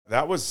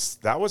that was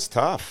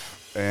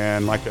tough.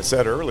 And like I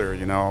said earlier,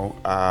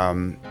 I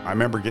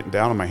remember getting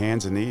down on my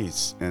hands and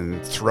knees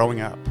and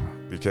throwing up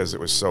because it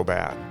was so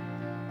bad.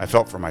 I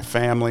felt for my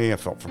family. I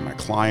felt for my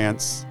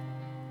clients.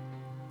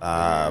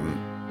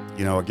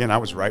 Again, I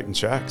was writing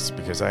checks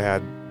because I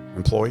had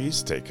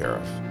employees to take care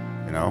of.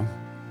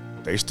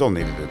 They still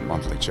needed a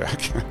monthly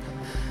check.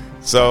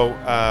 So,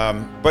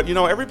 but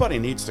everybody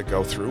needs to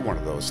go through one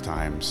of those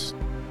times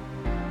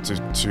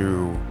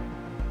to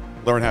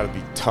learn how to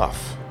be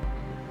tough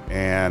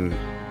and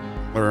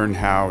learn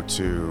how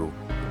to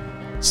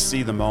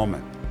see the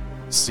moment,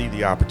 see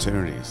the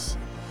opportunities.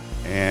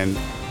 And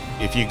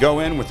if you go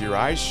in with your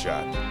eyes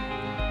shut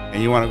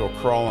and you want to go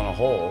crawl in a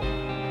hole,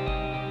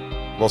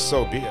 well,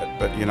 so be it.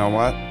 But you know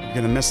what? You're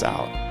going to miss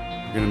out.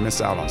 You're going to miss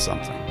out on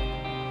something.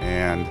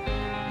 And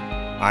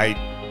I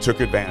took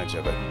advantage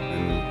of it.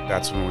 And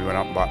that's when we went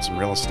out and bought some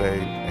real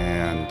estate.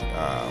 And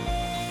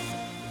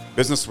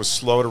business was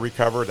slow to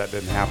recover. That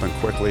didn't happen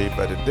quickly,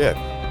 but it did.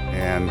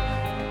 And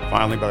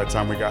finally, by the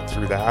time we got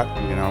through that,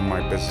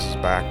 my business is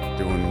back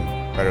doing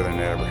better than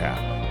it ever had.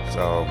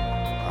 So,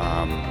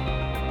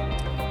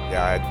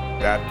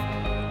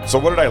 So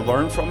what did I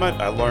learn from it?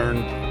 I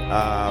learned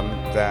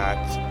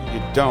that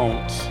you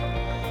don't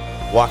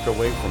walk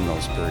away from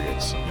those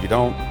periods. You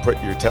don't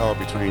put your tail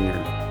between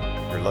your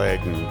leg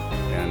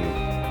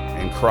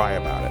and cry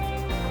about it.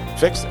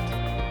 Fix it.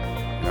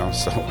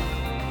 So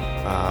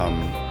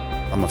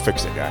I'm a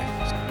fix-it guy.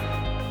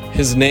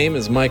 His name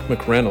is Mike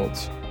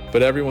McReynolds,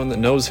 but everyone that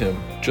knows him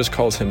just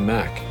calls him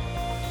Mac.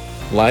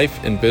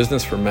 Life and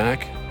business for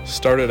Mac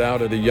started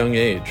out at a young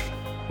age,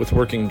 with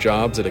working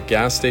jobs at a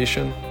gas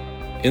station,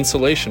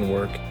 insulation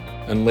work,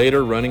 and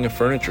later running a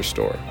furniture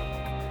store.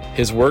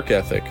 His work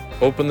ethic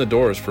opened the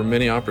doors for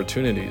many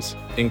opportunities,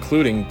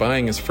 including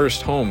buying his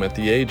first home at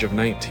the age of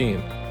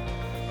 19.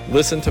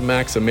 Listen to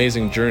Mac's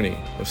amazing journey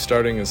of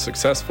starting a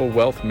successful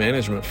wealth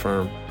management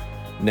firm,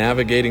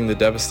 navigating the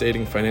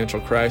devastating financial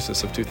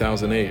crisis of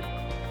 2008,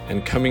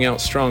 and coming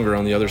out stronger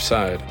on the other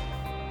side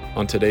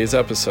on today's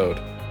episode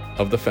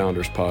of the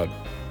Founders Pod.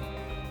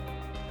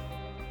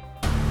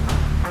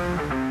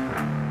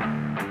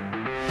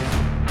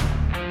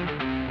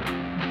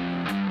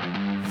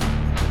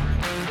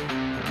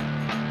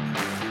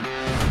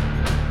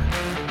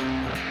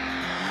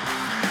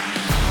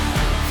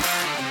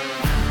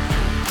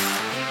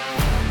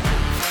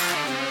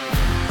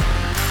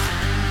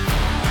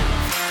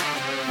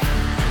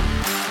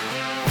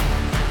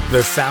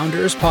 The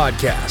Founders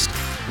Podcast.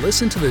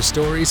 Listen to the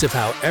stories of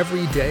how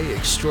everyday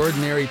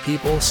extraordinary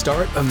people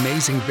start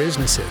amazing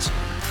businesses.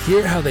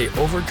 Hear how they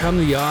overcome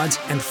the odds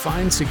and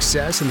find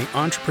success in the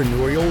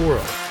entrepreneurial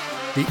world.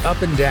 The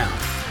up and down,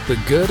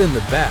 the good and the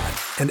bad,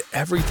 and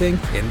everything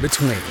in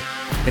between.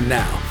 And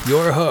now,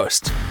 your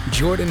hosts,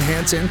 Jordan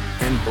Hansen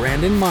and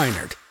Brandon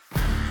Meinert.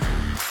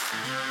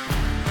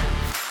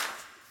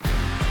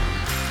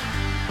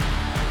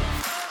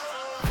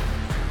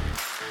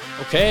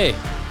 Okay.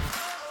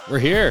 We're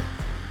here,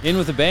 in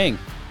with a bang,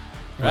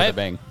 right? With a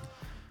bang.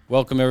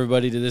 Welcome,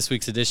 everybody, to this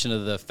week's edition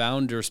of the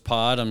Founders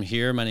Pod. I'm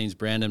here. My name's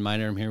Brandon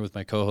Miner. I'm here with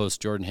my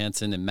co-host, Jordan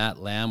Hansen, and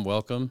Matt Lamb.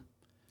 Welcome.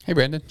 Hey,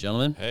 Brandon.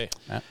 Gentlemen. Hey.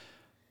 Matt.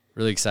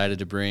 Really excited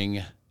to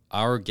bring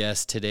our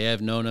guest today.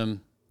 I've known him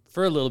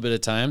for a little bit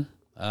of time.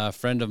 A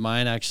friend of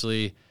mine,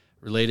 actually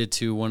related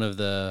to one of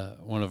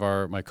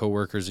my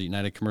co-workers at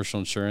United Commercial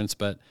Insurance,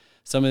 but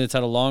somebody that's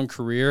had a long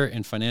career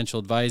in financial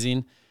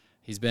advising.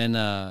 He's been,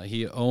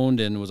 he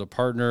owned and was a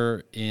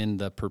partner in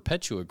the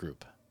Perpetua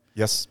Group.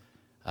 Yes.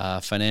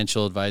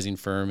 Financial advising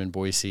firm in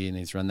Boise, and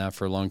he's run that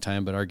for a long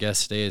time. But our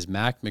guest today is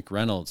Mac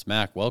McReynolds.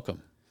 Mac,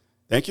 welcome.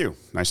 Thank you.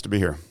 Nice to be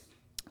here.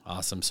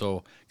 Awesome.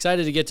 So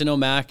excited to get to know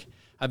Mac.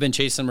 I've been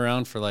chasing him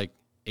around for like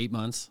 8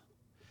 months.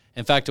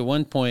 In fact, at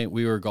one point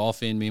we were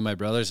golfing, me and my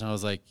brothers, and I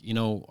was like,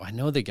 I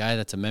know the guy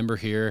that's a member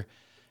here.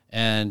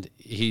 And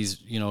he's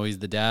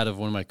the dad of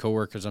one of my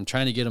coworkers. I'm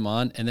trying to get him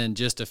on. And then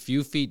just a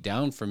few feet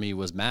down from me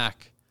was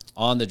Mac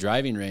on the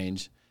driving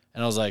range.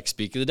 And I was like,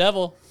 speak of the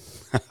devil.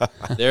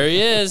 There he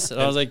is.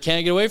 And I was like,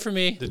 can't get away from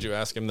me. Did you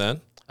ask him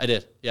then? I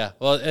did. Yeah.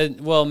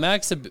 Well,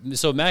 Mac,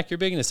 you're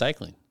big into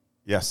cycling.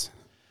 Yes.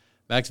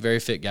 Mac's a very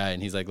fit guy.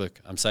 And he's like,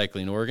 look, I'm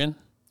cycling Oregon,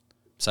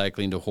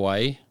 cycling to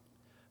Hawaii.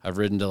 I've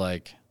ridden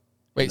to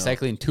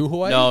cycling to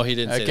Hawaii? No, he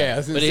didn't say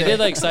that. But he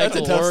did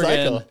cycle to Oregon.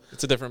 Cycle.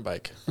 It's a different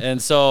bike.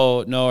 And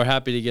so, we're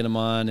happy to get him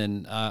on.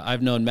 And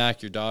I've known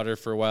Mac, your daughter,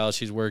 for a while.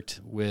 She's worked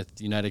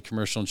with United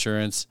Commercial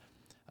Insurance.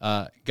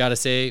 Got to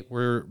say,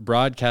 we're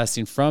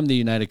broadcasting from the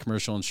United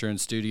Commercial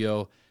Insurance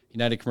studio.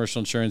 United Commercial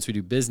Insurance, we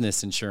do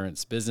business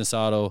insurance, business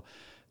auto,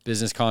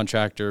 business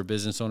contractor,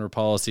 business owner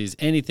policies,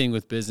 anything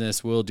with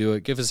business, we'll do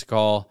it. Give us a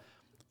call.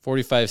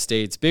 45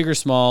 states, big or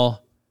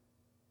small,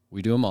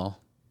 we do them all.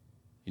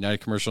 United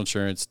Commercial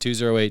Insurance,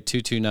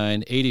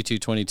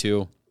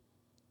 208-229-8222.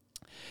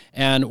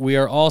 And we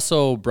are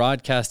also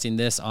broadcasting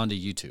this onto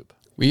YouTube.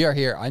 We are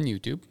here on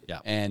YouTube. Yeah.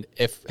 And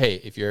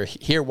if you're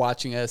here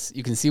watching us,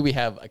 you can see we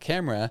have a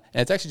camera,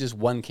 and it's actually just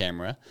one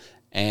camera,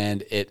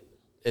 and it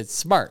it's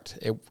smart.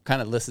 It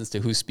kind of listens to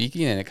who's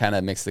speaking, and it kind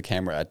of makes the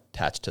camera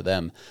attached to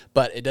them.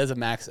 But it does a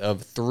max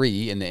of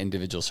 3 in the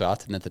individual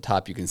shots, and at the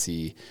top you can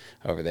see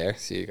over there.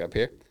 See up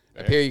here.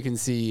 Up here you can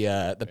see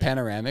the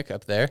panoramic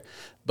up there.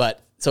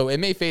 But so it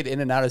may fade in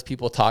and out as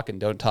people talk and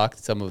don't talk.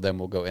 Some of them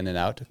will go in and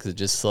out because it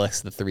just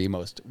selects the 3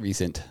 most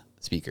recent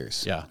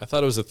speakers. Yeah. I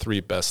thought it was the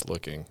 3 best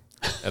looking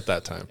at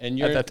that time. And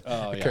you're At that-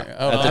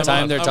 at the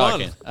time they're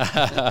talking.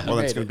 Well,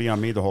 it's going to be on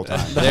me the whole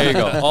time. There you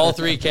go. All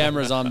 3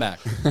 cameras on back.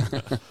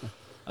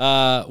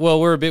 Well,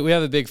 we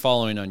have a big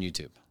following on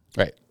YouTube.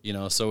 Right. You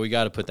know, so we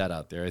got to put that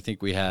out there. I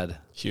think we had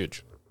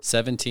Huge.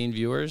 17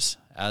 viewers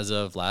as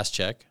of last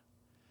check.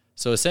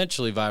 So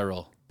essentially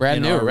viral. Brand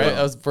in new, our right? world.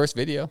 That was the first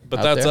video. But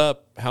out that's there.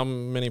 up how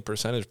many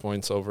percentage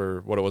points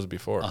over what it was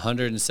before?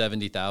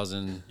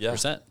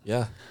 170,000%.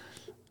 Yeah.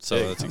 So I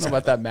that's don't know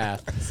about that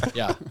math,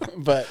 yeah.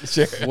 but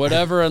sure.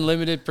 Whatever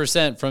unlimited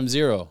percent from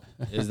 0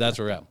 is, that's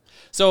where we're at.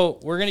 So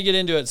we're going to get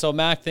into it. So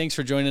Mac, thanks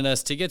for joining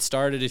us. To get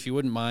started, if you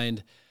wouldn't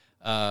mind,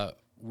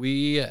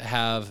 we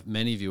have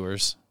many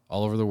viewers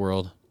all over the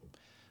world,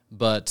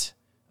 but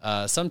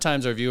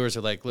sometimes our viewers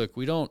are like, look,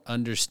 we don't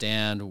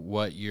understand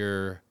what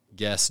your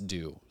guests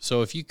do.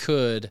 So if you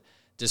could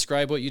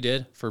describe what you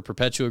did for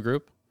Perpetua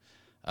Group,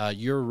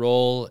 your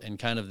role and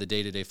kind of the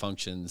day-to-day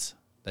functions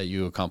that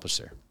you accomplished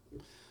there.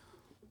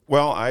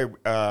 Well,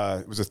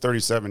 it was a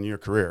 37-year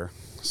career,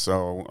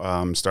 so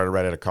started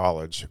right out of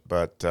college.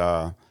 But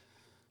I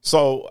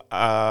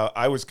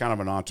was kind of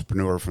an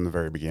entrepreneur from the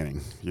very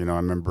beginning. You know, I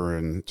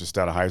remember just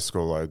out of high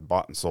school, I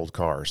bought and sold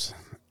cars,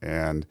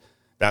 and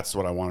that's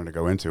what I wanted to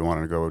go into. I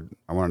wanted to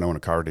own a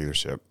car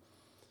dealership.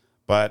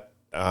 But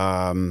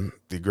the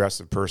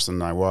aggressive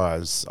person I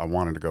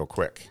wanted to go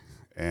quick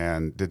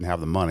and didn't have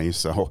the money.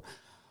 So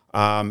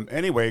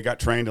anyway, got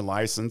trained and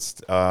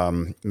licensed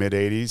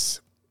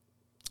mid-'80s.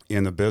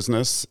 In the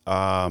business,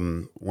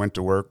 went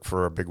to work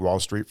for a big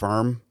Wall Street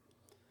firm,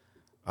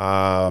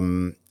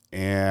 and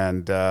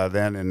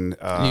then in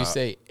When you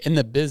say in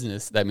the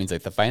business, that means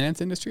like the finance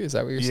industry. Is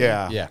that what you're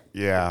saying?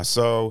 Yeah.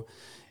 So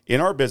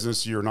in our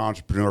business, you're an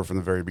entrepreneur from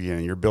the very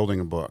beginning. You're building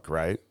a book,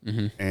 right?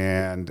 Mm-hmm.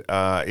 And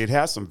it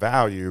has some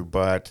value,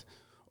 but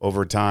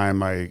over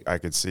time, I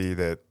could see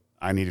that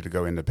I needed to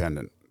go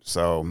independent.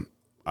 So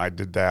I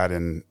did that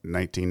in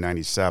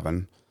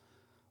 1997.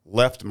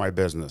 Left my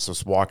business,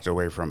 just walked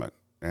away from it.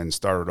 And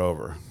started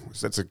over.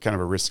 So that's a kind of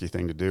a risky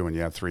thing to do when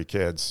you have 3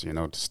 kids, you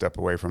know, to step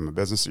away from a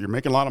business. You're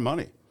making a lot of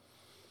money,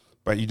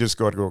 but you just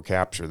go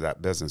capture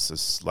that business.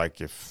 It's like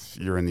if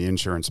you're in the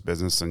insurance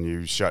business and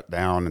you shut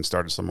down and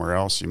started somewhere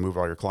else, you move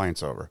all your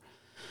clients over.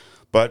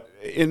 But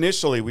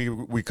initially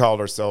we called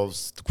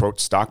ourselves, quote,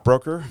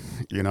 stockbroker.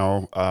 You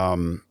know,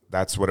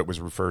 that's what it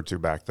was referred to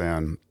back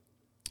then.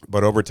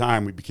 But over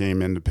time we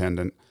became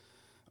independent.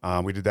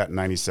 We did that in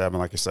 97.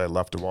 Like I said, I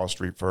left a Wall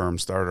Street firm,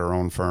 started our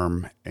own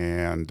firm,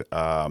 and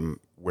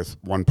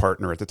with one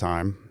partner at the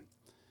time.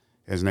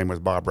 His name was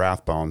Bob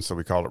Rathbone, so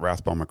we called it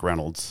Rathbone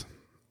McReynolds.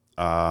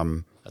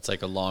 That's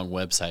like a long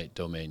website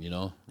domain, you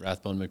know?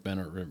 Rathbone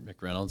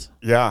McReynolds.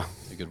 Yeah.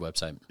 It's a good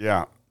website.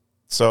 Yeah.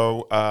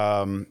 So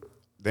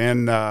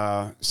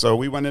so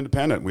we went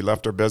independent. We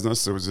left our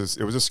business. It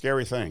was a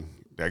scary thing.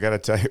 I got to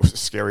tell you, it was a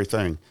scary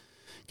thing.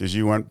 Because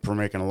you went from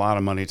making a lot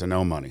of money to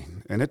no money.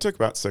 And it took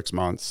about 6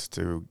 months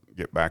to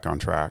get back on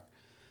track.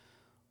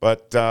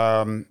 But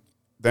then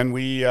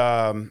we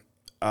took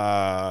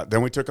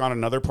on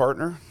another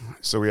partner.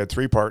 So we had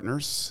 3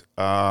 partners.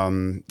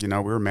 You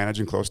know, we were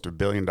managing close to $1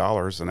 billion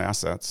in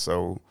assets.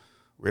 So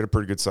we had a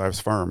pretty good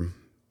sized firm.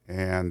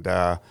 And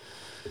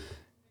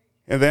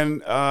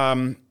then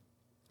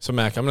So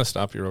Mac, I'm going to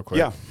stop you real quick.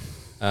 Yeah.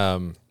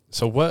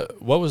 So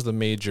what was the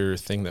major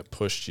thing that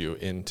pushed you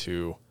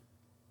into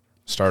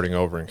starting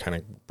over and kind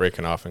of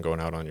breaking off and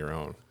going out on your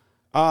own?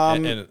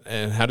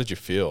 And how did you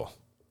feel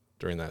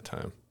during that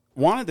time?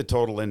 Wanted the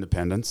total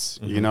independence,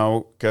 you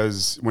know,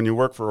 because when you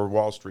work for a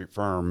Wall Street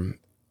firm,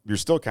 you're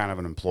still kind of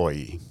an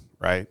employee,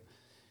 right?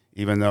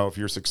 Even though if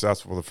you're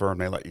successful with the firm,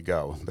 they let you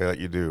go. They let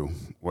you do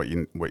what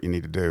you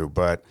need to do.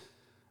 But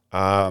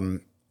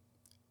the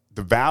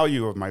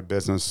value of my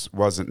business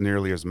wasn't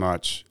nearly as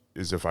much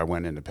as if I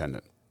went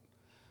independent.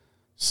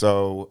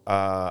 So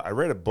I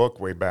read a book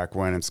way back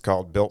when. It's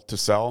called Built to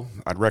Sell.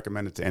 I'd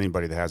recommend it to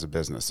anybody that has a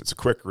business. It's a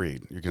quick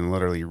read. You can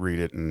literally read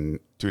it in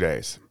 2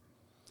 days.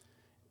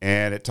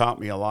 And it taught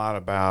me a lot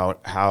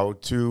about how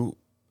to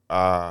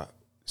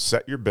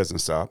set your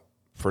business up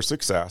for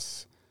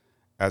success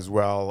as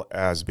well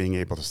as being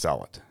able to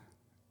sell it.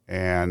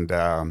 And,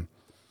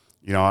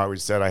 you know, I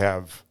always said I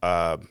have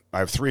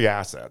 3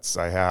 assets.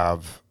 I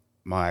have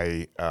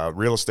my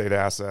real estate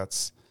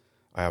assets,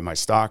 I have my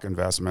stock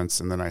investments,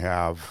 and then I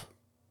have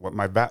what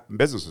my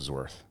business is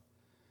worth.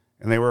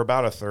 And they were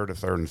about a third.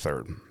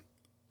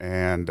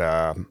 And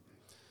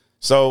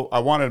so I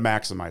wanted to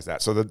maximize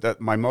that. So that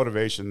my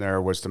motivation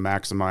there was to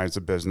maximize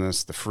the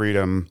business, the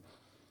freedom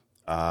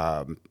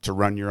to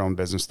run your own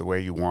business the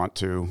way you want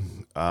to.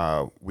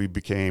 We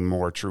became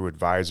more true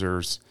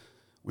advisors.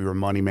 We were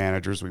money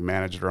managers. We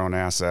managed our own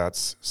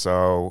assets.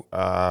 So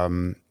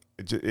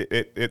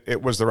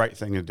it was the right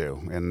thing to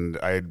do, and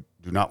I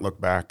do not look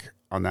back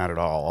on that at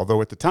all.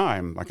 Although at the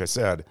time, like I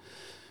said,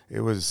 it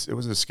was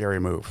a scary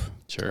move.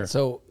 Sure.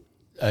 So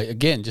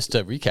again, just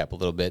to recap a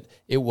little bit,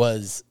 it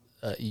was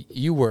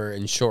you were,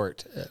 in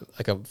short,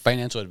 like a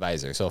financial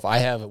advisor. So if I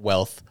have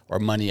wealth or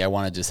money, I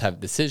want to just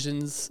have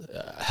decisions,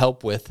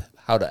 help with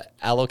how to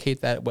allocate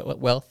that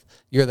wealth.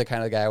 You're the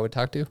kind of guy I would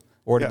talk to,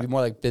 or to be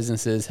more like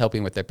businesses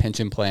helping with their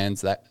pension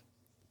plans. That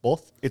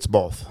both? It's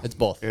both. It's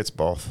both. It's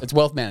both. It's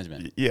wealth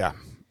management. Yeah.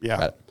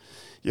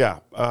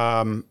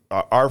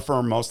 Our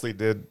firm mostly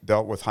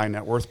dealt with high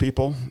net worth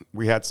people.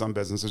 We had some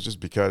businesses just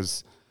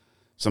because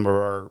a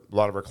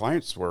lot of our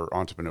clients were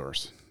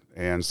entrepreneurs,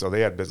 and so they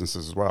had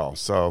businesses as well.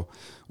 So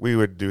we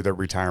would do their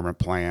retirement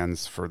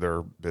plans for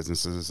their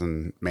businesses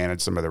and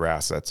manage some of their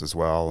assets as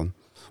well, and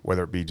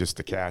whether it be just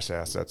the cash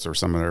assets or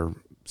some of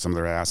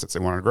their assets they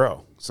want to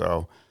grow.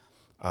 So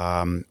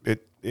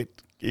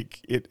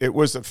it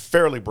was a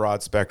fairly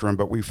broad spectrum,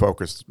 but we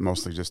focused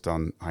mostly just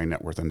on high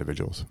net worth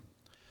individuals.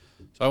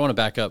 So I want to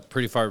back up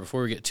pretty far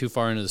before we get too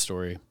far into the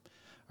story.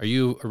 Are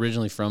you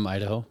originally from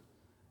Idaho?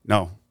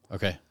 No.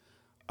 Okay.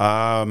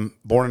 Born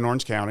in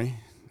Orange County.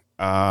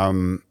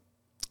 Was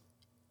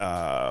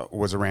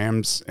a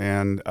Rams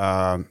and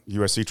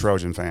USC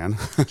Trojan fan.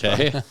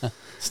 Okay.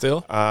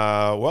 Still?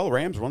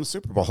 Rams won the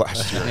Super Bowl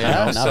last year.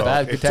 Yeah, not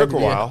bad. It took a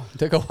while. It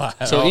took a while.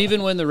 So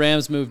even when the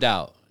Rams moved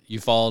out, you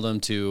followed them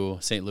to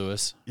St.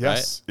 Louis,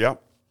 Yes. right?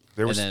 Yep.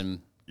 There was. And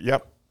then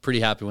Yep. pretty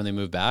happy when they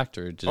moved back?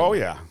 Or did Oh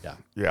yeah. Yeah.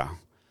 Yeah.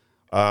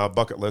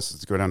 Bucket list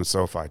is to go down to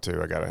SoFi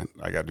too. I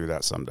gotta do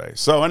that someday.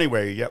 So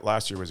anyway,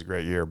 last year was a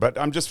great year, but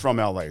I'm just from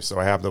LA, so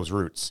I have those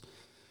roots.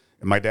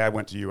 And my dad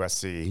went to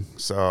USC,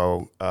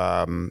 so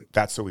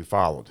that's who we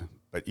followed.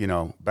 But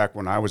back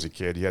when I was a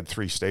kid, you had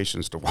 3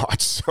 stations to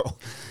watch,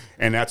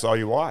 and that's all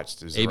you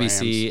watched is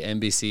ABC,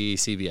 Rams. NBC,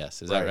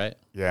 CBS. Is that right?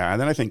 Yeah,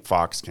 and then I think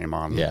Fox came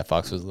on. Yeah,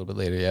 Fox was a little bit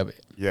later. Yeah.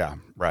 Yeah,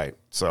 right.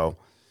 So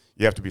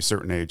you have to be a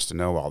certain age to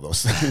know all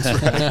those things,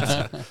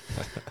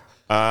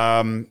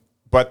 right?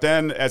 But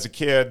then as a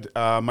kid,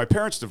 my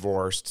parents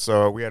divorced,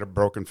 so we had a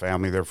broken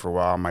family there for a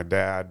while. My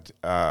dad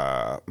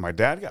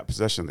got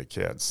possession of the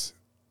kids,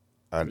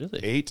 an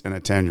 8 and a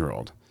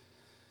 10-year-old.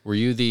 Were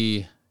you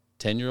the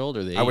 10-year-old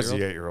or the 8-year-old? I was the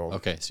 8-year-old.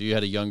 Okay, so you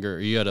had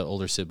an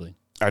older sibling.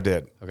 I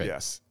did. Okay.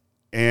 Yes.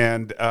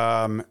 And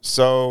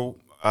so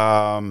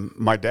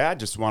my dad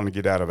just wanted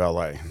to get out of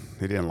LA.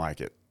 He didn't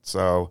like it.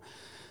 So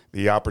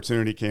the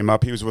opportunity came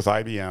up. He was with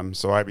IBM,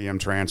 so IBM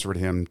transferred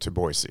him to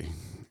Boise.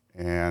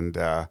 And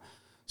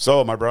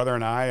so my brother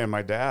and I and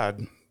my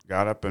dad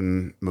got up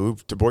and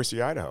moved to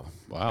Boise, Idaho.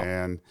 Wow.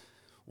 And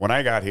when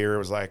I got here, it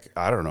was like,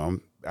 I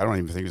don't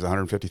even think it was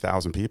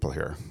 150,000 people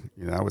here.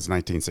 That was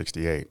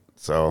 1968.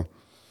 So,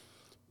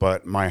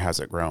 but my has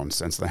it grown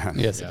since then.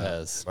 Yes, it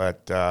has.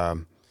 But I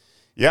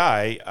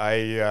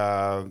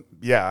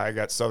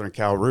got Southern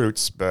Cal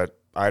roots, but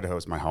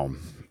Idaho's my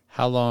home.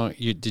 How long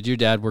did your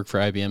dad work for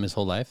IBM his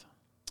whole life?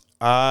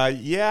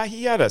 He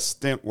had a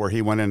stint where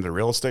he went into the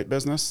real estate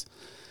business.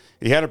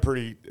 He had a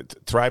pretty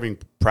thriving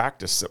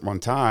practice at one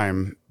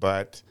time,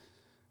 but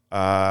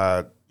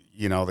the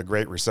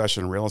Great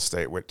Recession in real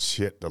estate, which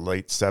hit the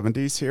late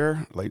 70s,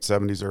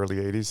 early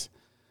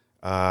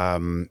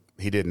 80s,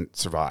 he didn't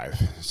survive.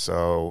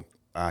 So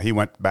he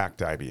went back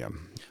to IBM.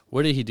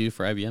 What did he do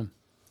for IBM?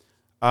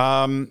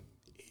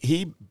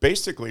 He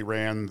basically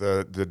ran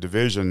the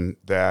division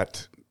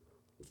that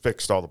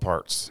fixed all the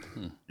parts,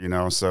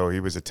 so he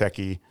was a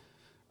techie.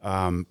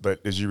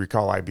 But as you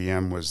recall,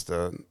 IBM was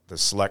the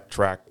Select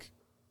Track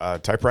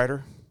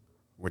typewriter,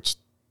 which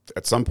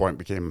at some point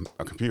became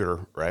a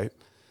computer, right?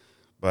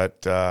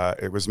 But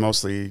it was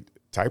mostly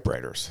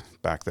typewriters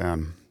back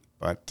then.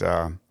 But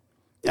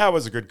it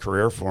was a good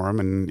career for him,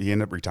 and he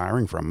ended up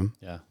retiring from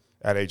them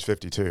at age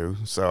 52.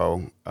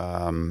 So,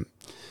 it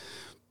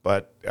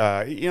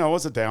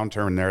was a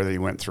downturn there that he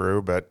went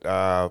through. But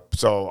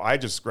so I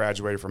just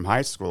graduated from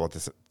high school at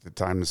the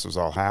time this was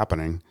all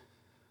happening.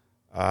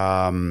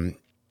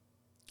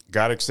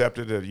 Got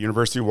accepted at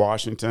University of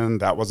Washington.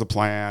 That was a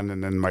plan.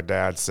 And then my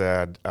dad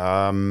said,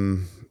 that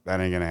ain't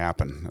going to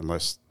happen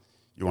unless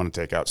you want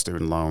to take out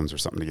student loans or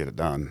something to get it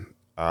done.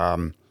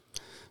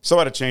 So I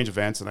had to change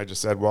events, and I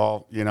just said,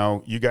 well,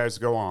 you guys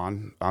go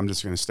on. I'm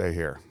just going to stay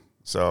here.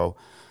 So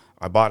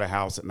I bought a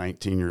house at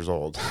 19 years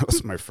old. That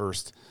was my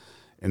first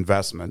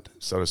investment,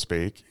 so to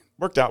speak.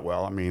 Worked out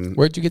well. I mean,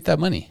 Where'd you get that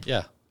money?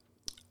 Yeah.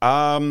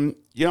 I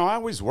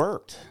always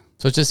worked.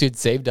 So it's just you'd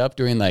saved up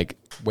during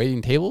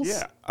waiting tables?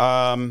 Yeah.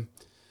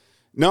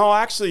 No,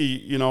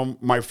 actually,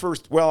 my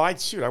first,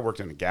 I worked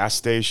in a gas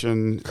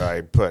station.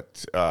 I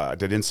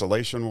did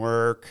insulation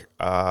work.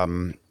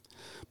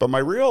 But my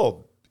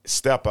real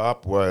step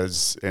up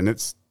was, and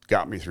it's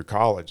got me through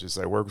college, is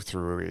I worked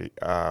for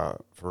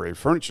a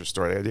furniture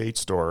store. They had 8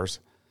 stores.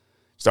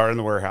 Started in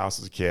the warehouse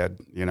as a kid,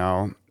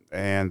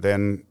 and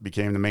then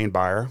became the main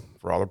buyer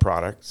for all the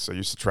products. So I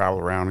used to travel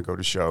around and go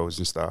to shows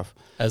and stuff.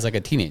 As a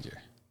teenager?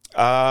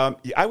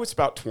 I was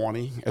about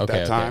 20 at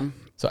that time.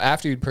 So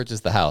after you'd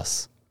purchased the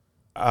house?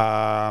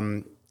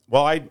 I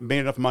made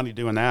enough money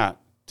doing that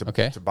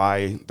to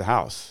buy the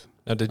house.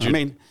 Now, did you? I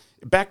mean,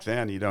 back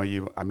then,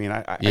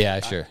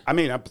 I Sure. I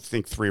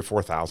think $3,000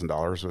 or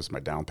 $4,000 was my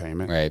down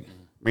payment. Right.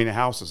 I mean, a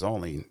house is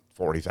only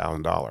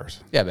 $40,000.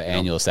 Yeah, but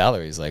annual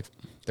salary is like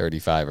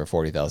 $35,000 or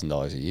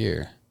 $40,000 a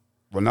year.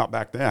 Well, not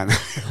back then.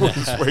 It was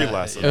way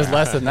less. It was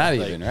less than that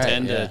Like even, right?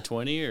 10 Yeah. to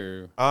 20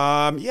 or?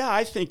 Yeah,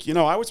 I think,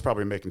 I was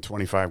probably making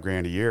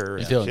 $25,000 a year.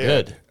 As a Feeling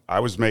kid. good. I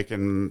was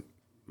making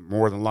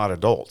more than a lot of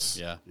adults.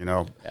 Yeah.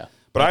 Yeah.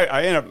 But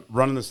I ended up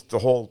running the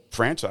whole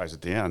franchise at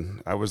the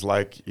end. I was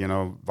like,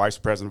 vice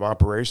president of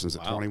operations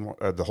at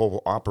 21, the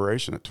whole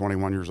operation at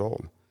 21 years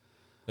old.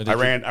 I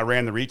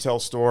ran the retail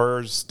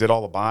stores, did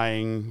all the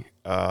buying,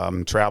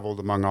 traveled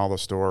among all the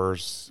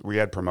stores. We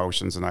had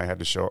promotions, and I had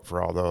to show up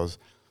for all those.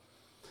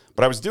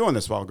 But I was doing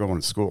this while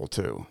going to school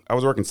too. I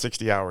was working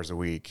 60 hours a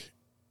week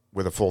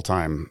with a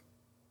full-time,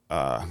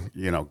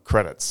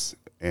 credits,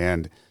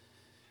 and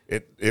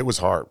it was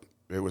hard.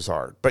 It was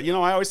hard. But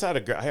I always had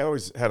a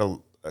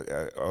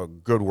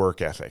good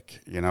work ethic.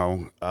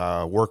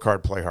 Work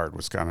hard, play hard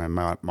was kind of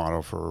my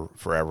motto for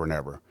forever and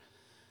ever.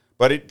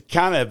 But it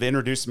kind of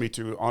introduced me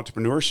to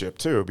entrepreneurship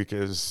too,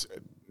 because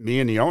me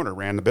and the owner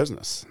ran the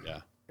business.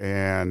 Yeah.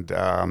 And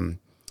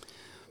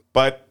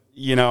but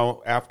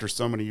after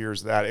so many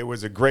years of that, it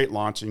was a great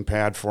launching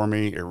pad for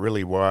me. It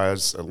really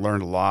was. I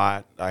learned a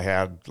lot. I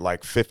had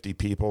like 50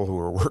 people who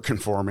were working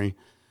for me,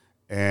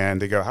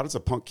 and they go, "How does a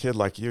punk kid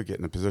like you get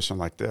in a position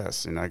like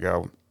this?" And I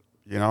go,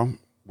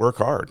 work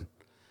hard.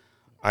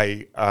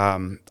 I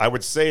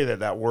would say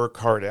that work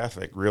hard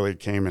ethic really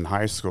came in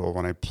high school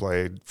when I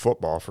played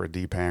football for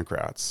D.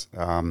 Pancratz.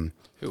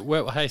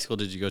 What high school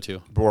did you go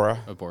to? Bora.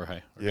 Oh, Bora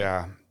High. Okay.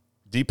 Yeah.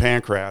 D.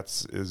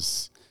 Pancratz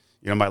is,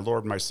 my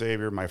Lord, my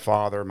Savior, my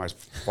father, my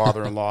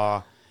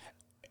father-in-law,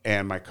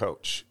 and my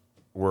coach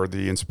were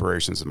the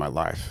inspirations of my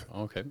life.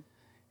 Okay.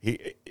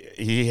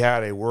 He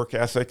had a work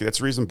ethic. That's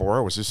the reason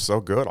Bora was just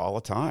so good all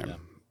the time. Yeah.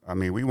 I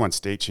mean, we won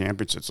state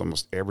championships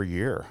almost every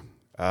year.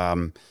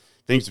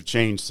 Things have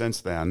changed since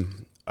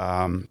then.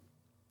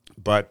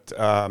 But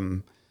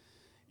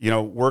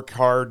work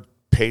hard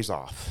pays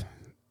off.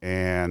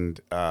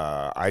 And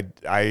I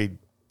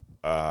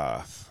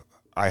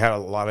had a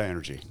lot of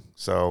energy.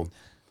 So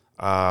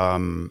I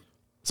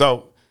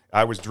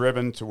was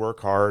driven to work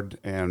hard,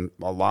 and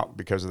a lot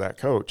because of that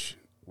coach,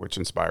 which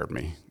inspired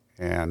me.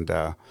 And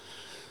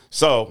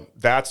so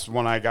that's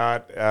when I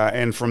got,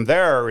 and from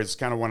there is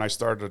kind of when I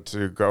started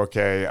to go,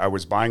 okay, I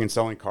was buying and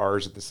selling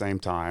cars at the same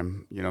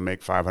time,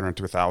 make $500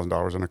 to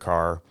 $1,000 in a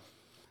car.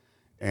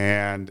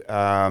 And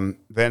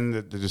then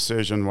the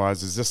decision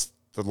was, is this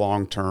the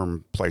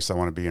long-term place I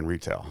want to be in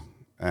retail?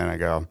 And I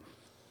go,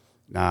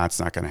 nah, it's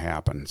not going to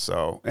happen.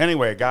 So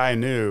anyway, a guy I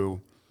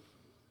knew,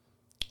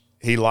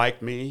 he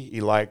liked me.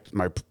 He liked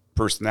my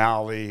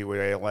personality. He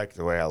liked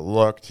the way I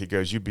looked. He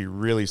goes, you'd be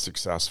really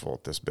successful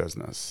at this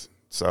business.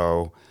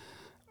 So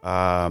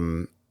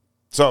while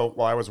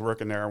I was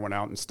working there, I went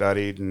out and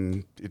studied,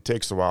 and it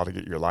takes a while to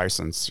get your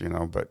license,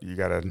 but you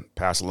got to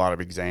pass a lot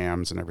of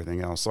exams and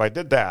everything else. So I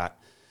did that,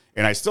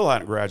 and I still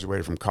hadn't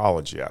graduated from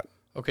college yet.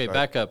 Okay,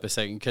 back up a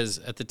second, because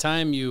at the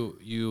time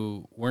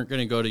you weren't going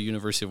to go to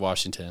University of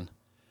Washington,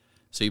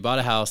 so you bought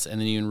a house and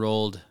then you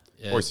enrolled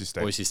at Boise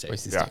State. Boise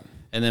State. Yeah.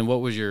 And then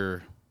what was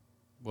your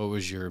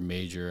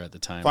major at the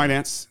time?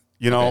 Finance.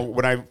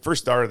 When I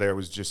first started there, it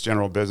was just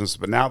general business.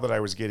 But now that I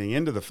was getting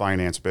into the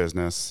finance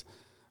business,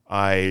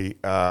 I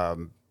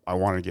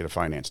wanted to get a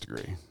finance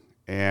degree,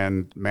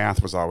 and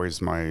math was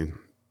always my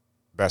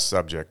best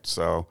subject,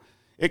 so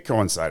it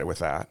coincided with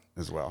that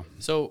as well.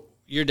 So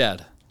your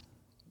dad,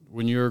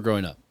 when you were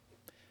growing up,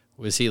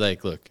 was he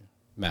like, look,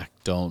 Mac,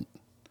 don't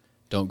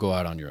go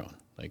out on your own?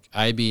 Like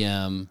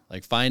IBM,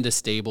 like find a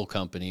stable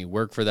company,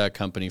 work for that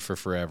company for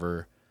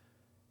forever,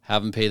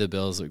 have him pay the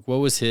bills. Like, what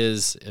was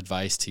his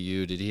advice to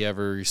you? Did he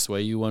ever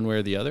sway you one way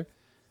or the other?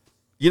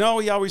 He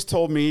always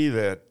told me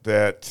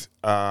that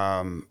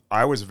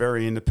I was a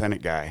very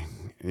independent guy.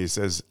 And he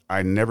says,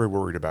 I never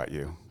worried about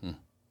you.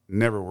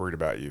 Never worried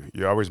about you.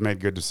 You always made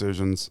good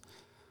decisions.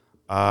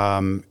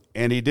 And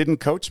he didn't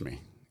coach me.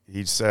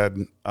 He said,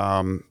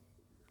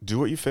 do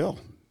what you feel.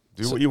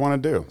 Do what you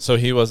want to do. So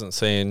he wasn't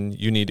saying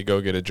you need to go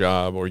get a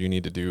job or you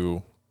need to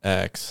do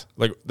X.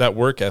 Like that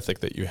work ethic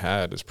that you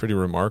had is pretty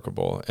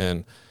remarkable.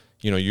 And,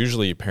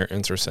 usually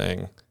parents are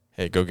saying,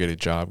 hey, go get a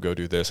job, go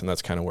do this. And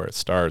that's kind of where it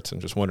starts.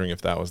 And just wondering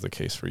if that was the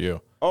case for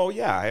you. Oh,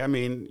 yeah. I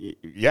mean,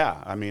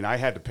 I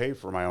had to pay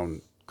for my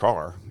own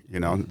car.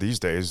 These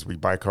days we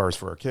buy cars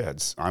for our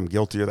kids. I'm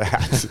guilty of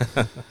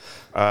that.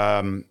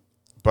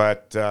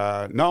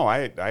 No,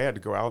 I had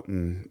to go out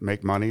and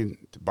make money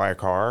to buy a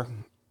car.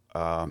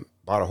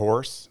 Bought a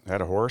horse,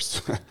 had a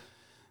horse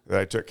that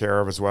I took care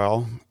of as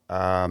well.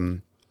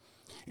 And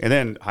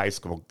then high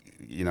school,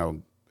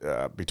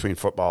 between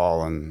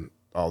football and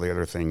all the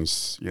other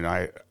things,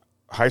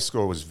 high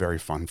school was very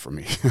fun for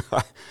me.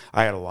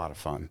 I had a lot of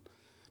fun.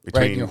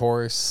 Riding your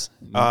horse?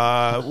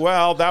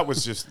 Well, by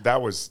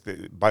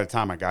the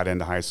time I got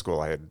into high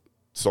school, I had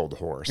sold the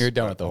horse. You're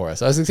done with the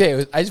horse. I was gonna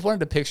say, I just wanted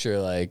to picture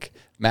like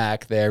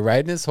Mac there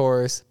riding his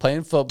horse,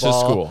 playing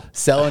football, school.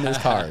 selling his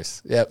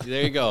cars. Yep.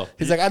 There you go.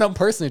 He's like, I don't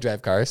personally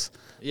drive cars.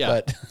 Yeah.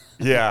 But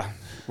Yeah.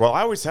 Well,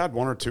 I always had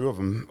one or two of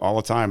them all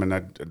the time,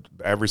 and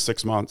every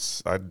 6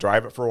 months I'd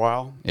drive it for a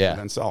while, Yeah. and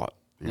then sell it.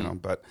 You know,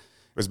 but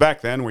it was back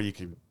then where you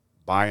could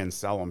buy and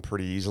sell them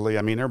pretty easily.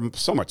 I mean, they're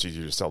so much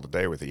easier to sell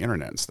today with the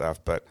internet and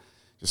stuff. But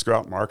just go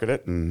out and market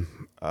it, and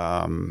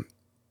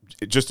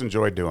just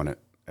enjoyed doing it.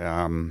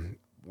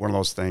 One of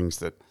those things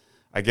that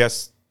I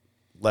guess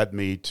led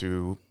me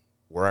to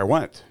where I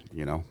went.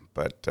 You know,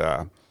 but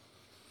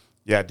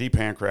yeah, D.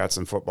 Pancratz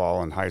in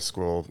football in high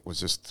school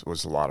was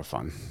a lot of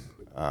fun.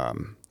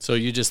 So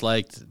you just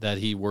liked that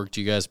he worked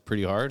you guys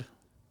pretty hard?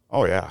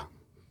 Oh yeah,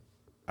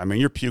 I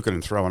mean, you're puking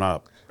and throwing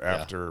up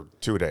after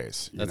 2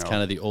 days. That's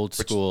kind of the old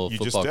school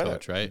football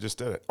coach, right? You just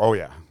did it. Oh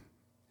yeah.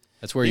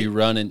 That's where you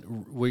run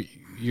and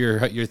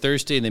you're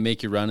thirsty and they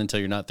make you run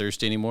until you're not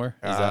thirsty anymore.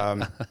 Is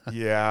that?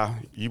 Yeah,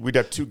 we'd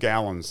have 2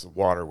 gallons of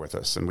water with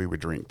us, and we would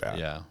drink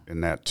that.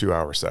 In that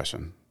 2-hour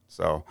session.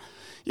 So,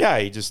 yeah,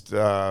 he just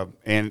and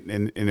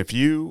if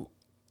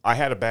I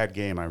had a bad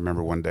game. I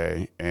remember one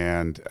day,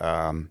 and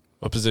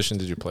What position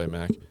did you play,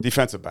 Mac?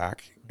 defensive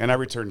back, and I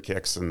returned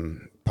kicks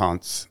and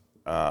punts.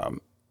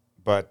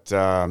 But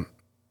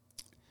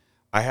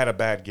I had a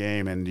bad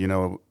game,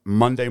 and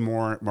Monday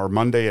morning or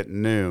Monday at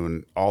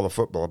noon, all the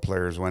football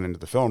players went into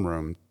the film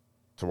room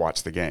to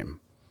watch the game,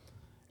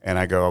 and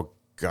I go,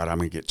 God, I'm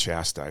going to get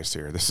chastised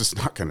here. This is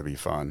not going to be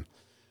fun,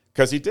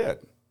 because he did.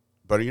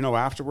 But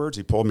afterwards,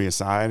 he pulled me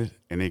aside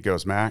and he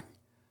goes, Mac,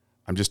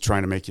 I'm just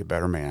trying to make you a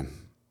better man.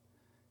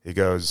 He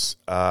goes,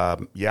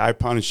 yeah, I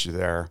punished you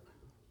there,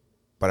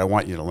 but I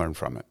want you to learn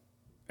from it.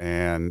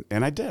 And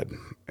I did.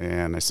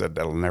 And I said,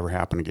 that'll never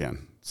happen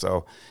again.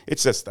 So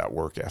it's just that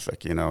work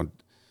ethic,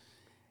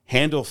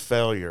 handle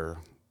failure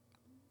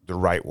the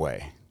right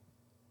way.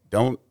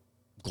 Don't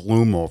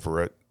gloom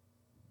over it.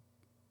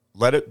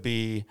 Let it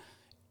be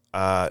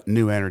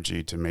new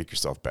energy to make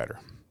yourself better.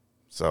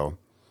 So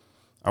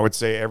I would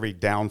say every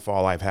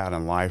downfall I've had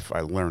in life,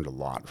 I learned a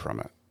lot from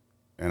it.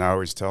 And I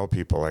always tell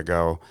people, I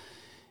go,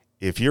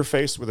 if you're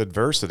faced with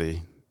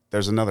adversity,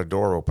 there's another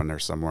door open there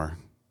somewhere.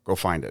 Go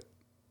find it.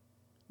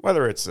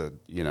 Whether it's a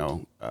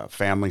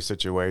family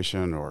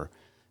situation or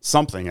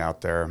something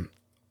out there,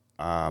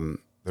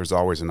 there's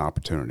always an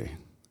opportunity.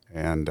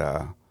 And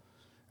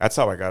that's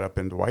how I got up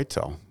into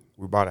Whitetail.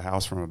 We bought a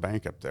house from a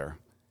bank up there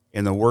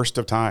in the worst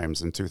of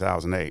times in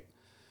 2008.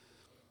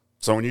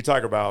 So when you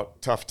talk about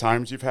tough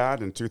times you've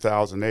had in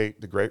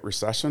 2008, the Great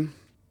Recession,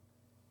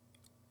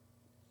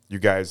 you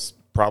guys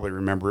probably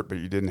remember it, but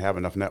you didn't have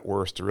enough net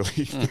worth to really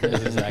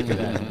exactly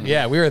that.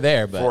 Yeah, we were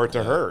there, but for it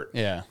to hurt.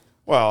 Yeah.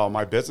 Well,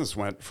 my business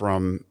went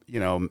from,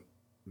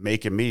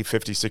 making me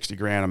 50, 60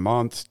 grand a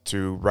month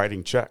to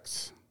writing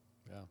checks.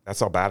 Yeah.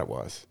 That's how bad it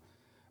was.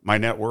 My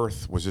net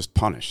worth was just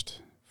punished,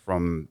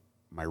 from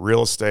my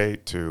real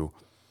estate to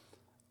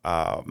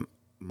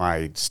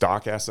my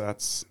stock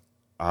assets.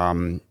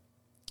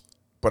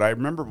 But I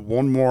remember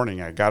one morning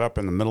I got up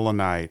in the middle of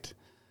the night.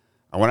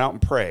 I went out and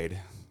prayed,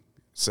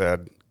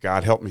 said,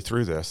 God, help me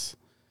through this.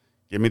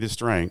 Give me the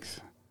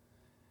strength.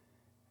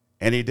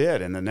 And he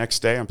did. And the next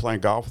day I'm playing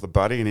golf with a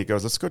buddy, and he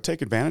goes, let's go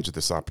take advantage of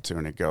this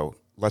opportunity. I go,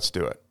 let's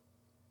do it.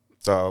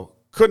 So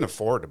couldn't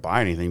afford to buy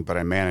anything, but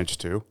I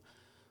managed to.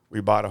 We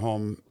bought a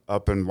home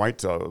up in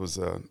Whitetail. It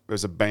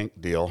was a bank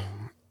deal.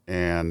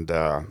 And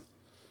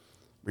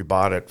we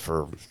bought it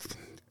for,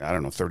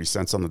 30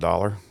 cents on the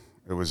dollar.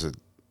 It was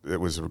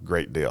a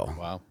great deal.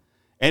 Wow.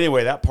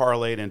 Anyway, that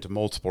parlayed into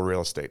multiple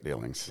real estate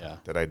dealings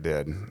that I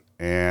did.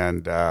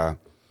 And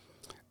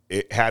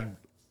had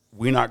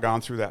we not gone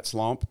through that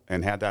slump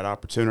and had that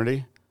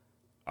opportunity,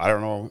 I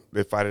don't know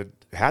if I'd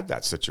had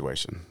that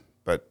situation.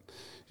 But,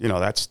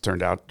 that's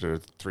turned out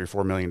to $3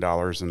 or $4 million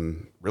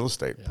in real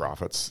estate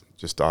profits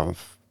just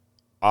off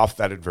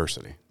that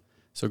adversity.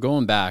 So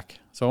going back,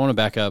 I want to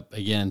back up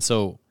again.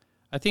 So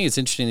I think it's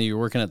interesting that you're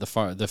working at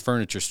the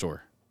furniture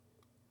store.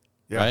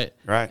 Yeah,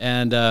 right.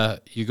 And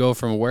you go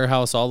from a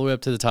warehouse all the way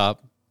up to the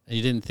top, and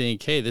you didn't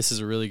think, hey, this is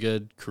a really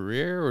good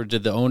career? Or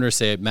did the owner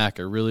say, Mac,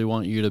 I really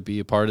want you to be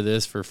a part of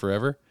this for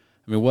forever?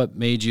 I mean, what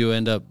made you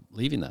end up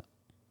leaving that?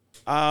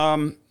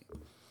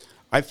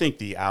 I think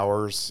the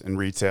hours in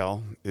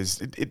retail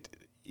is it.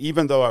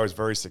 Even though I was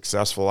very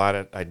successful at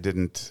it, I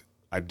didn't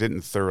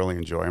thoroughly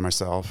enjoy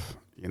myself.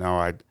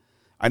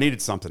 I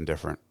needed something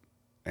different,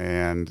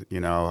 and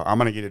I'm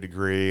going to get a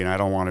degree, and I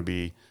don't want to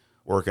be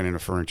working in a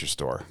furniture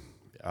store.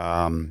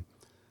 I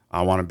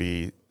want to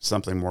be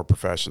something more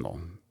professional.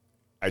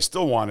 I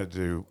still wanted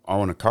to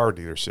own a car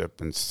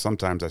dealership, and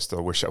sometimes I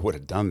still wish I would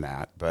have done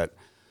that. But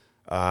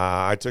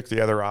I took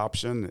the other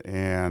option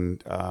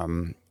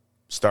and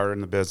started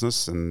in the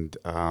business, and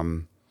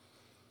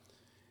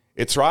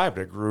it thrived.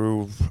 It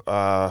grew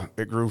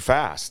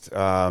fast.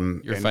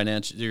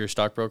 Your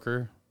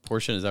stockbroker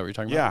portion, is that what you're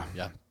talking about?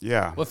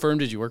 Yeah. What firm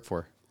did you work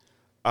for?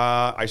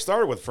 I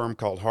started with a firm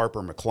called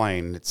Harper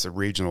McLean. It's a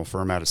regional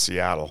firm out of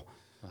Seattle.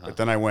 But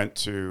then I went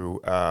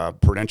to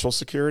Prudential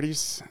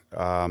Securities.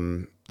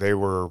 They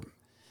were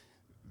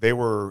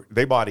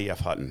they bought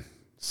E.F. Hutton.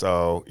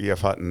 So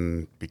E.F.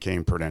 Hutton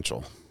became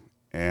Prudential.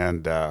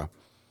 And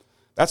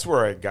that's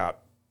where I got,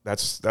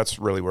 that's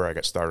really where I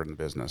got started in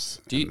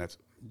business.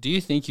 Do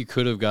you think you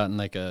could have gotten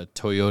like a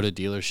Toyota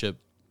dealership?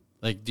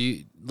 Like,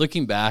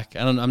 looking back,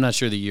 I'm not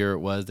sure the year it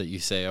was that you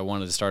say I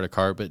wanted to start a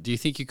car, but do you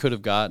think you could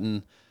have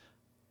gotten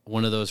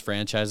one of those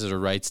franchises or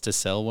rights to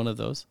sell one of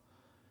those?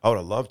 I would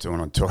have loved to own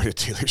a Toyota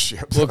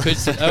dealership. Well,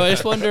 I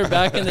just wonder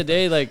back in the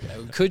day, like,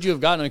 could you have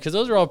gotten one? Because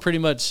those are all pretty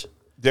much.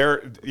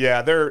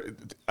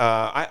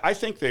 I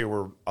think they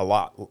were a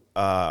lot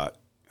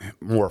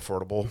more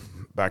affordable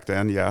back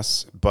then,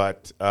 yes.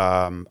 But,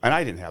 and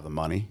I didn't have the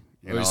money.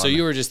 So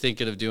you were just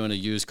thinking of doing a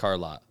used car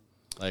lot,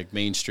 like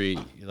Main Street,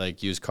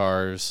 like used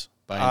cars,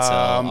 buy and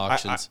sell,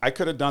 auctions? I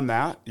could have done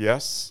that,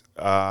 yes.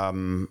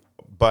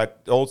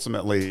 But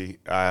ultimately,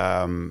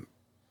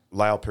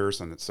 Lyle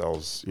Pearson that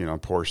sells,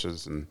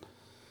 Porsches and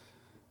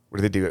what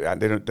do they do?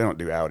 They don't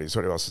do Audis.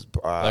 What else?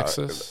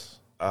 Lexus,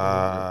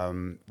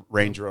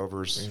 Range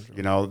Rovers.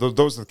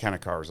 Those are the kind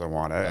of cars I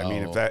want. I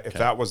mean, if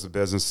that was the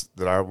business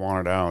that I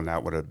wanted to own,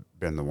 that would have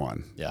been the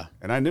one. Yeah.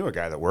 And I knew a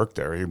guy that worked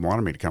there. He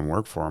wanted me to come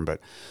work for him.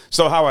 But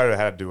so how I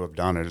had to have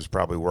done it is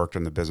probably worked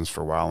in the business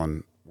for a while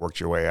and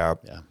worked your way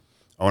up. Yeah.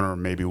 Owner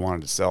maybe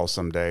wanted to sell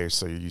someday,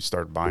 so you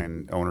start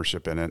buying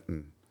ownership in it.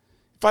 And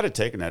if I'd have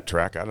taken that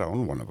track, I'd have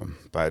owned one of them.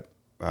 But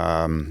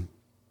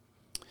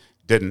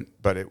didn't.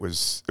 But it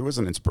was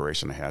an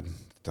inspiration I had at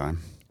the time.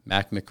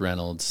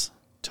 McReynolds,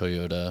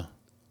 Toyota,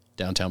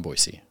 downtown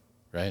Boise,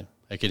 right?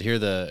 I could hear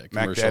the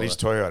commercial. Mac Daddy's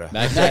Toyota.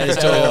 Mac Daddy's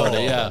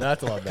Toyota, yeah.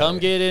 That's a lot better. Come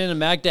get in a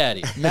Mac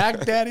Daddy.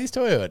 Mac Daddy's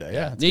Toyota,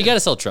 yeah. You got to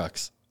sell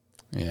trucks.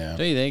 Yeah.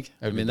 Don't you think?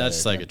 That'd be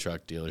that's better, like a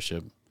truck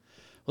dealership.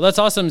 Well, that's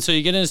awesome. So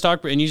you get into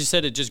stock, and you just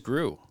said it just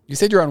grew. You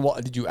said you're on Wall.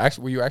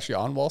 Were you actually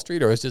on Wall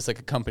Street, or was it just like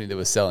a company that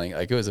was selling?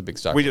 Like it was a big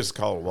stock. We just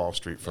call it a Wall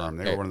Street firm.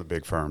 They were one of the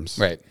big firms,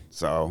 right?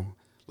 So,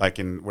 like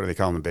in what do they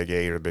call them, the Big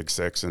 8 or Big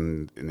 6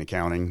 in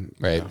accounting,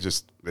 right?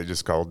 They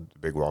just called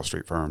big Wall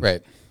Street firms,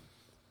 right?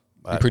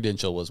 And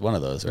Prudential was one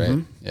of those, right?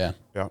 Mm-hmm. Yeah.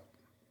 Yeah.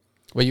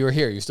 Well, you were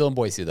here. You're still in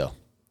Boise, though.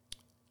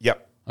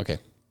 Yep. Okay.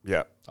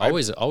 Yeah.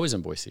 Always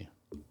in Boise.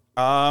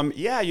 Yeah.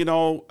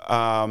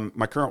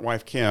 My current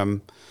wife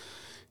Kim,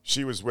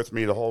 she was with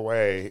me the whole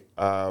way.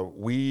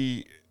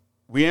 We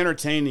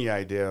entertained the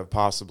idea of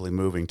possibly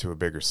moving to a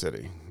bigger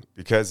city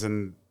because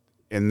in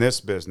this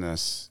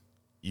business,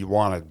 you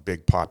want a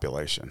big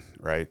population,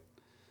 right?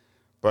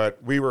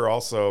 But we were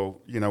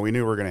also, we knew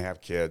we were going to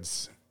have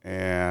kids,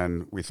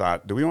 and we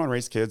thought, do we want to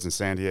raise kids in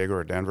San Diego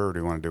or Denver, or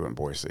do we want to do it in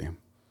Boise?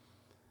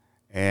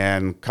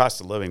 And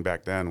cost of living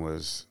back then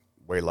was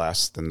way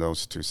less than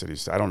those two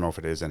cities. I don't know if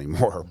it is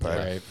anymore,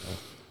 but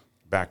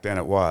back then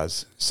it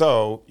was.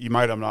 So you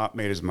might have not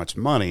made as much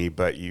money,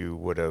 but you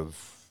would have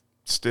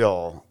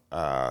still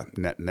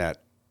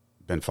net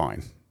been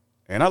fine.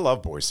 And I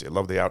love Boise. I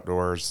love the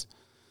outdoors.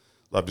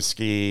 Love to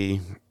ski.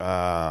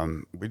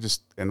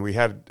 We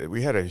had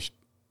a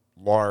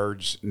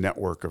large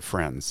network of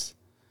friends.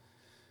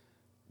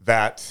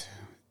 That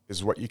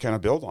is what you kind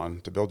of build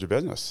on to build your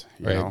business,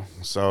 you know?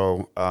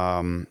 So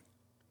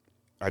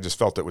I just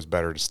felt it was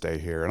better to stay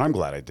here, and I'm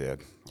glad I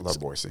did. I love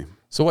Boise.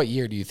 So what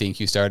year do you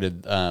think you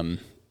started,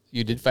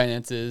 you did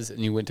finances and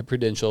you went to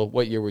Prudential.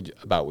 What year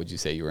would you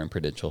say you were in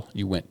Prudential?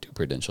 You went to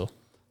Prudential?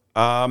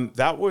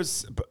 That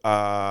was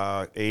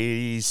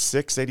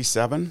 86,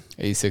 87.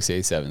 86,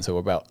 87. So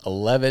about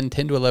 10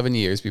 to 11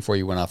 years before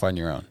you went off on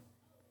your own.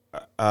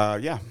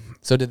 Yeah.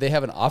 So did they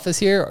have an office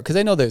here? Because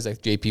I know there's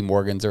like JP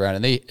Morgan's around,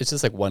 and it's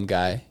just like one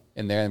guy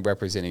in there and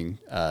representing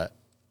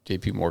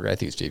JP Morgan. I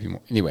think it's JP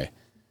Morgan. Anyway.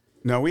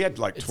 No, we had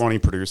like 20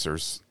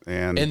 producers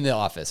and in the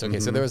office.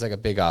 Okay, so there was like a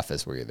big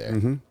office where you're there.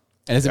 Mm-hmm.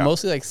 And is it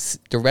mostly like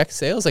direct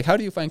sales? Like how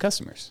do you find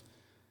customers?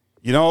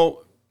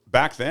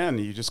 Back then,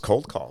 you just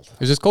cold called. It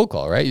was just cold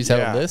call, right? You just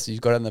had a list. You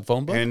go down the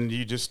phone book. And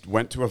you just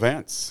went to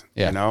events,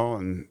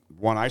 and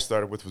one I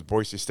started with was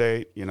Boise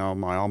State,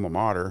 my alma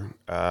mater.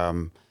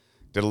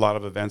 Did a lot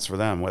of events for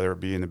them, whether it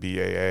be in the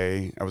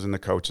BAA. I was in the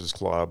coaches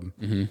club.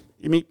 Mm-hmm.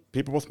 You meet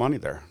people with money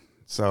there.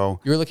 So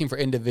you were looking for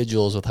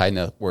individuals with high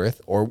net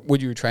worth, or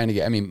would you were trying to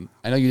get, I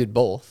know you did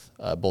both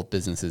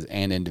businesses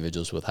and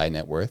individuals with high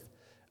net worth.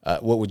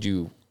 When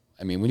you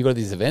go to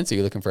these events, are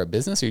you looking for a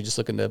business or are you just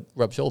looking to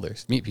rub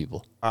shoulders, meet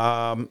people?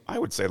 I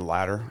would say the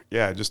latter.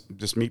 Yeah,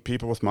 just meet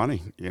people with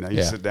money.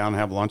 You sit down and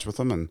have lunch with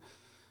them and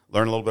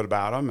learn a little bit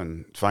about them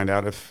and find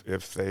out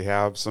if they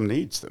have some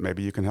needs that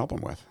maybe you can help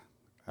them with.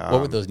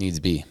 What would those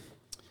needs be?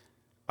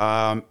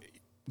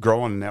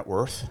 Growing net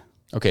worth.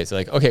 Okay, so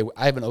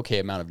I have an okay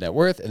amount of net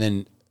worth, and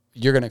then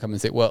you're going to come and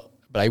say, well,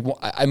 but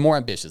I'm more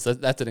ambitious.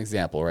 That's an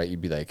example, right?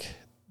 You'd be like,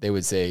 they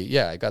would say,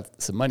 yeah, I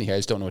got some money here. I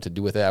just don't know what to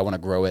do with it. I want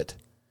to grow it.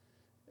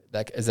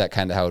 Is that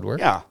kind of how it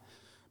works? Yeah,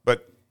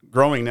 but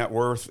growing net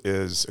worth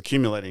is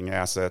accumulating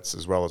assets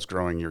as well as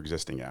growing your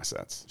existing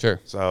assets.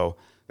 Sure. So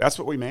that's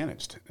what we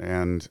managed,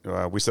 and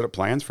we set up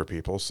plans for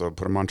people, so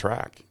put them on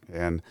track.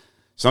 And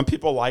some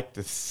people like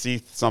to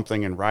see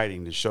something in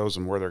writing that shows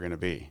them where they're going to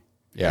be.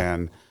 Yeah.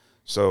 And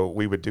so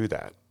we would do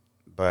that.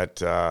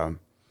 But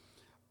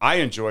I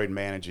enjoyed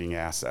managing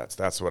assets.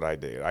 That's what I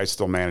did. I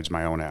still manage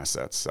my own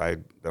assets. I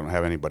don't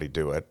have anybody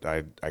do it.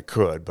 I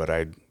could, but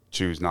I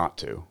choose not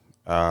to.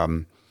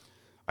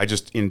 I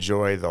just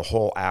enjoy the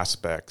whole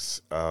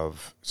aspects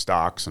of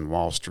stocks and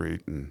Wall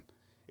Street, and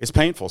it's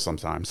painful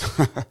sometimes.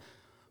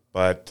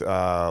 But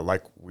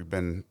like we've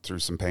been through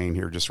some pain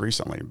here just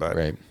recently. But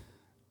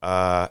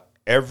Right.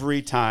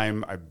 Every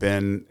time I've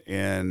been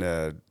in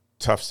a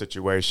tough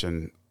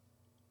situation,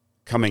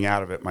 coming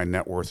out of it, my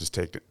net worth is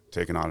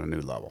taken on a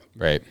new level.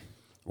 Right.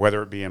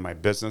 Whether it be in my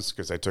business,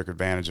 because I took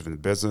advantage of the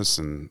business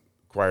and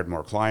acquired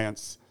more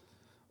clients,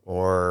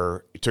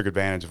 or took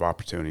advantage of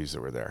opportunities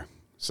that were there.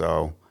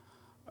 So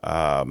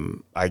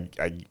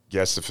I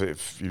guess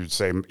if you'd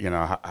say,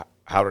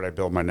 how did I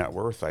build my net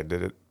worth? I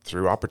did it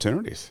through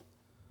opportunities.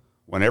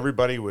 When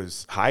everybody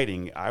was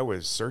hiding, I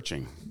was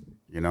searching,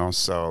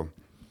 so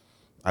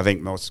I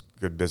think most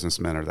good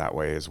businessmen are that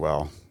way as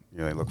well.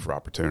 They look for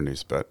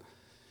opportunities, but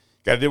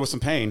got to deal with some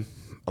pain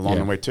along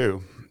the way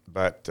too.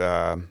 But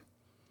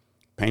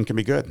pain can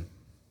be good.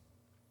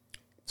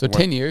 So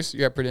 10 years,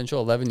 you're at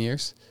Prudential, 11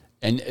 years,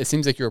 and it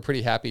seems like you were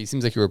pretty happy. It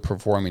seems like you were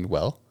performing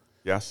well.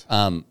 Yes.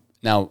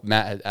 Now,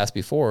 Matt had asked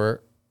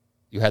before,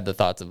 you had the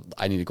thoughts of,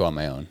 I need to go on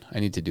my own. I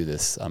need to do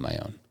this on my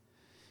own.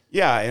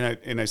 Yeah,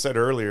 and I said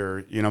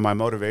earlier, my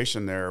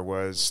motivation there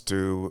was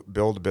to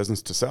build a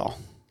business to sell.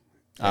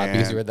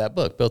 Because you read that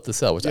book, Built to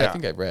Sell, which I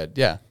think I've read.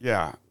 Yeah.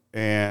 Yeah.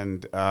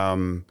 And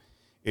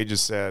it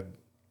just said,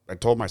 I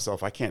told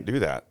myself, I can't do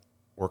that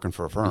working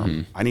for a firm.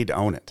 Mm-hmm. I need to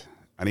own it.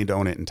 I need to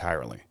own it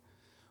entirely.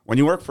 When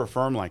you work for a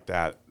firm like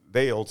that,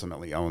 they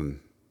ultimately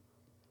own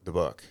the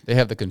book. They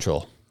have the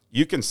control.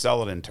 You can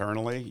sell it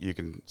internally. You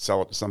can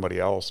sell it to somebody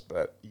else,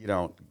 but you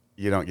don't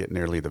get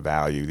nearly the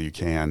value that you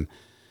can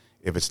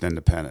if it's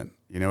independent.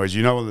 As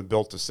you know, in the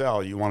Built to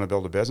Sell, you want to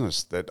build a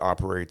business that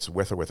operates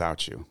with or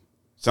without you.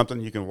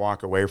 Something you can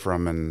walk away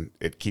from and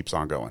it keeps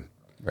on going.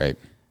 Right.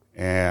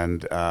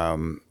 And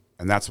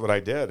that's what I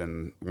did.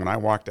 And when I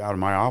walked out of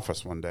my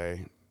office one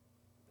day,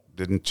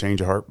 didn't change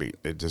a heartbeat.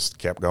 It just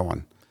kept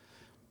going.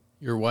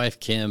 Your wife,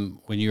 Kim,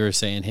 when you were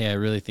saying, hey, I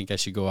really think I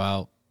should go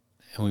out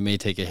and we may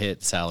take a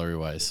hit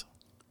salary-wise,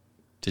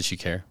 did she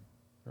care?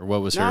 Or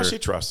what was her? No, she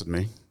trusted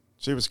me.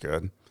 She was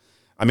good.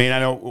 I mean, I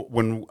know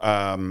when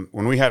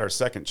we had our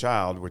second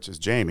child, which is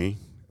Jamie,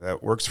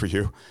 that works for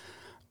you,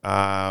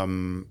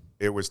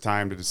 it was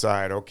time to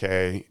decide,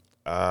 okay,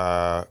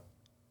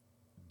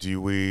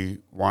 do we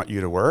want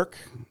you to work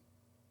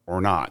or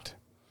not?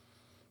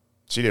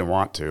 She didn't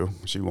want to.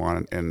 She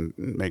wanted, and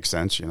it makes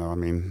sense,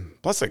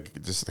 plus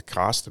just the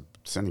cost of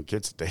sending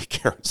kids to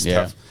daycare and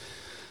stuff. Yeah.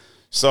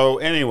 So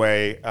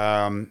anyway,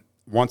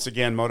 once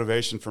again,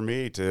 motivation for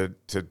me to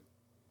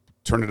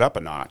turn it up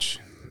a notch.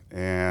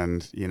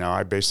 And,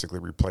 I basically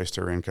replaced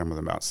her income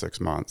within about 6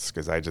 months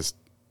because I just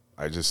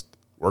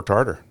worked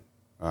harder,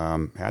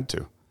 had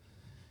to.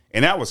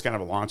 And that was kind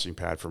of a launching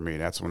pad for me.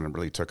 That's when it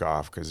really took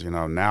off because,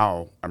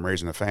 now I'm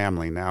raising a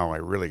family. Now I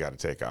really got to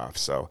take off.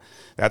 So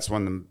that's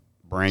when the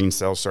brain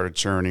cells started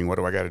churning. What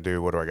do I got to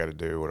do? What do I got to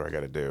do? What do I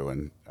got to do?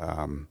 And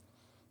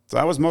so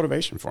that was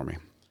motivation for me.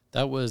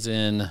 That was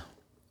in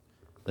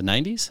the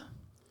 90s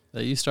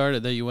that you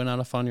started, that you went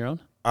out on your own?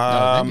 No,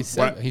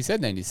 97. He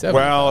said 97.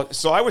 Well,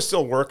 so I was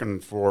still working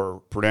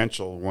for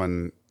Prudential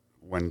when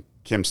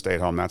Kim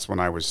stayed home. That's when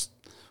I was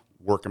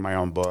working my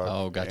own book.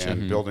 Oh, gotcha.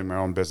 And building my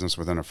own business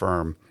within a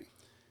firm.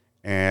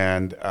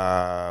 And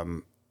that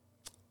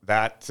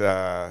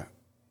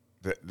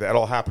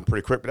all happened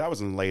pretty quick, but that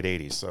was in the late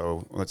 80s.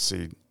 So let's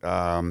see.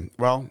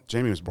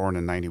 Jamie was born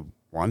in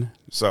 91.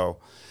 So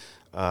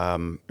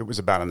it was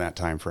about in that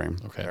time frame.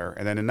 Okay. There.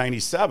 And then in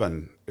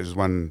 97 is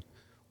when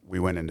we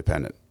went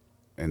independent.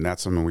 And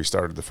that's when we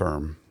started the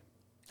firm.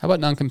 How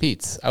about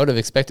non-competes? I would have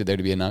expected there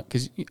to be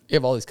because you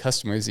have all these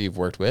customers that you've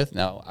worked with.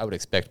 Now, I would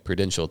expect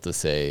Prudential to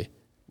say,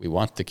 we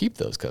want to keep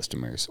those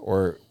customers.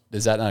 Or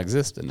does that not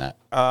exist in that?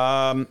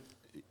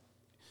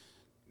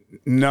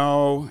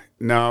 No.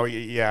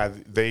 Yeah,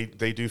 they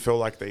do feel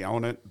like they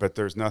own it, but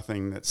there's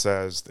nothing that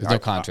says... There's no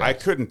contract. I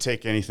couldn't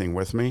take anything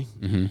with me.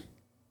 Mm-hmm.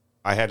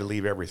 I had to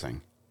leave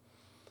everything.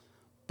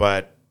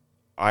 But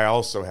I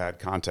also had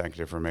contact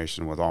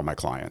information with all my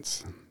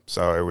clients.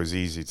 So it was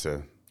easy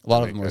to... A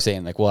lot of them were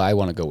saying, like, well, I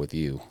want to go with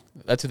you.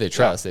 That's who they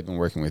trust. Yeah. They've been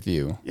working with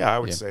you. Yeah, I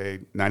would say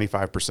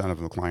 95%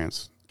 of the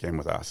clients came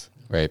with us.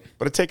 Right.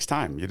 But it takes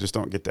time. You just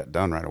don't get that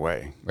done right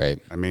away. Right.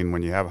 I mean,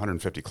 when you have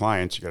 150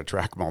 clients, you got to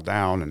track them all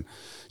down and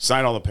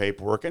sign all the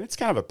paperwork. And it's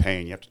kind of a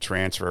pain. You have to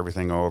transfer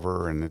everything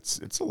over, and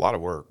it's a lot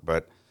of work.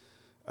 But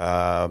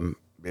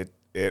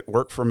it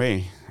worked for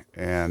me.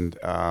 And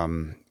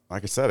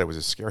like I said, it was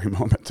a scary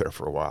moment there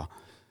for a while.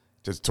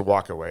 Just to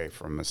walk away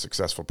from a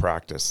successful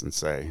practice and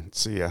say,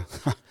 see ya.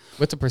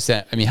 What's the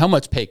percent? I mean, how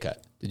much pay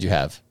cut did you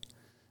have?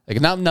 Like,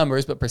 not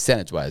numbers, but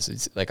percentage-wise.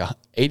 It's like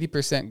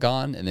 80%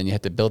 gone, and then you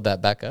have to build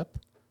that back up?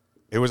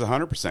 It was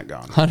 100%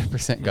 gone.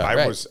 100%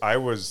 gone, I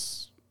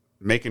was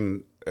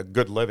making a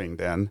good living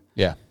then.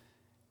 Yeah.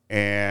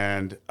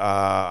 And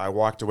I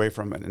walked away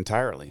from it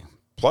entirely.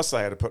 Plus,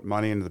 I had to put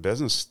money into the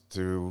business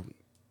to,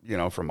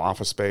 from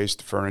office space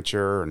to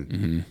furniture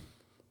and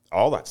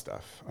all that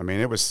stuff. I mean,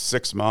 it was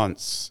 6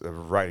 months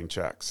of writing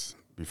checks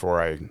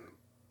before I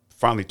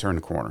finally turned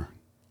the corner.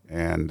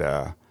 And,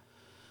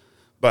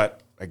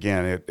 but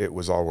again, it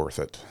was all worth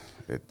it.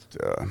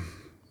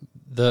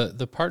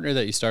 The partner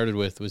that you started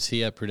with, was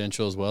he at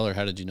Prudential as well, or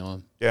how did you know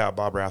him? Yeah,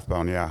 Bob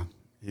Rathbone. Yeah,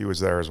 he was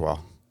there as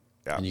well.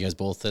 Yeah. And you guys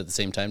both at the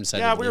same time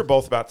decided? Yeah, to we leave? were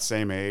both about the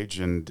same age,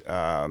 and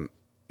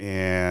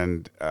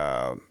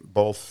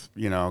both,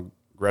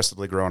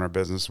 aggressively growing our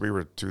business. We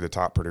were two of the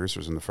top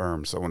producers in the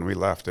firm. So when we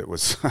left, it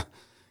was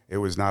it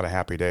was not a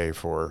happy day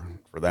for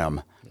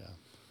them. Yeah.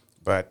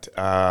 But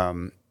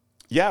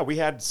we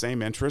had the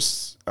same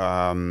interests.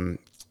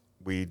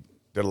 We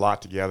did a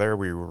lot together.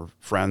 We were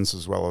friends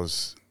as well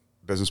as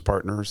business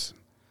partners.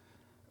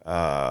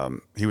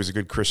 He was a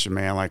good Christian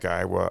man like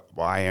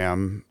I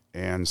am,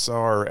 and so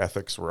our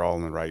ethics were all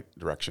in the right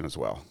direction as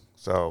well.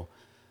 So,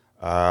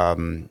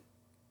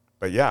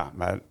 but yeah,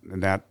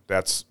 and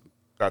that's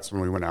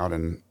when we went out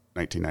in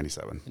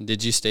 1997. And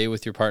did you stay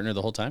with your partner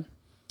the whole time?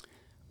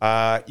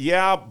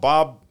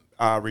 Bob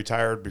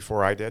retired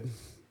before I did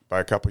by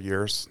a couple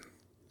years.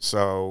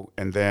 So,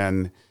 and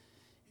then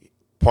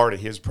part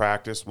of his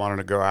practice wanted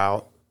to go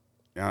out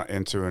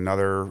into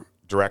another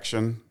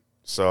direction.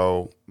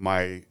 So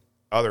my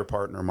other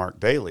partner, Mark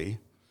Daly,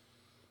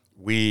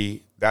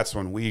 that's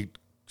when we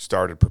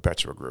started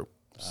Perpetua Group.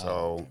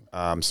 So,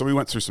 so we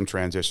went through some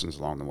transitions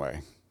along the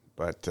way,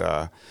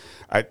 but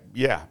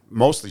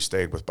mostly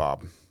stayed with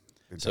Bob.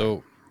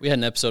 So we had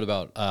an episode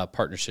about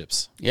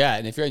partnerships. Yeah,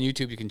 and if you're on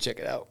YouTube, you can check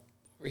it out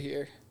over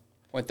here.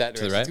 Point that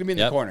direction. right? It's going to be in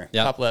Yep. the corner.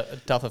 Yep.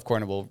 Top left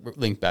corner. We'll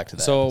link back to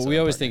that. So episode we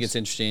of always think Partners. it's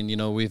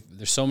interesting.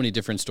 There's so many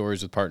different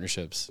stories with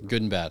partnerships,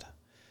 good and bad.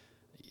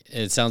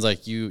 It sounds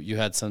like you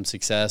had some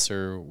success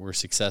or were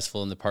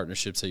successful in the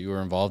partnerships that you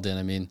were involved in.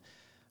 I mean,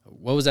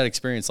 what was that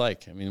experience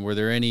like? I mean, were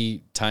there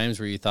any times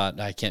where you thought,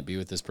 I can't be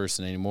with this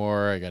person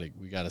anymore?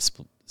 We got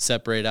to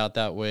separate out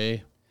that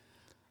way?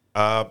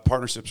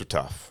 Partnerships are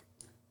tough.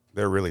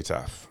 They're really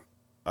tough.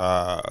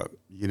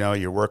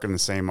 You work in the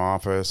same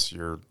office.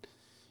 You're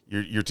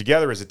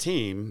together as a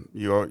team.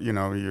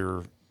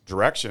 Your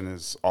direction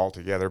is all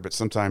together, but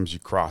sometimes you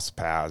cross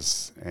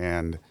paths.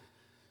 And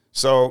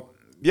so,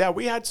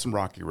 we had some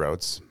rocky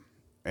roads,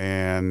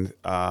 and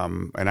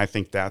I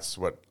think that's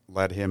what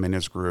led him and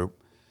his group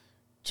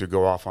to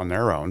go off on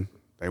their own.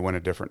 They went a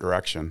different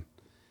direction,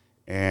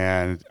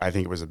 and I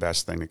think it was the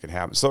best thing that could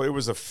happen. So it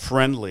was a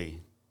friendly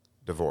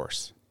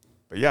divorce,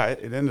 but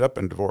it ended up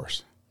in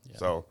divorce. Yeah.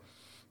 So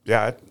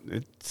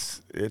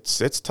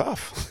it's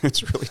tough.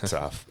 It's really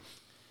tough.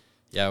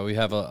 Yeah, we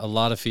have a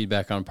lot of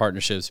feedback on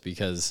partnerships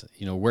because,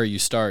 where you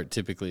start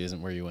typically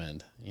isn't where you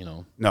end,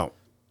 No,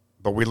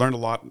 but we learned a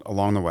lot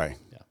along the way,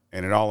 Yeah.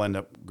 and it all ended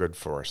up good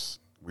for us.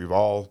 We've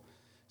all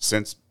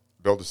since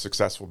built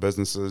successful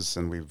businesses,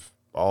 and we've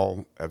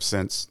all have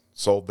since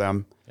sold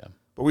them. Yeah.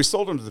 But we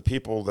sold them to the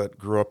people that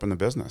grew up in the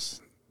business.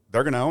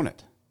 They're going to own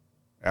it.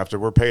 After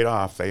we're paid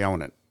off, they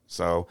own it.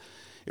 So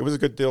it was a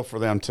good deal for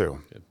them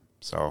too. Good.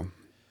 So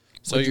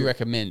would you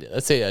recommend it?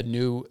 Let's say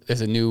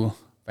there's a new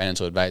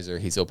financial advisor.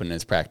 He's opening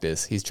his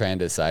practice. He's trying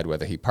to decide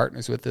whether he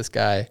partners with this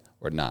guy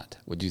or not.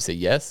 Would you say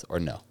yes or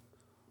no?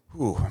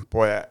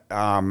 boy,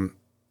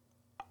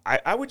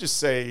 I would just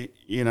say,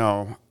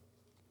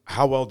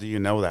 how well do you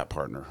know that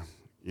partner?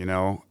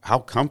 How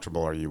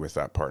comfortable are you with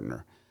that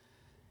partner?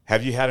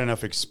 Have you had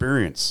enough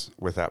experience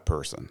with that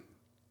person?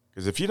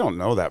 Because if you don't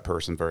know that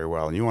person very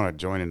well and you want to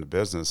join into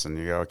business and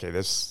you go, okay,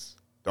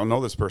 don't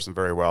know this person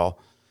very well,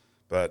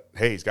 but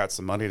hey, he's got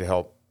some money to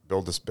help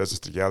build this business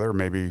together.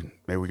 Maybe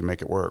we can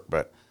make it work.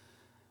 But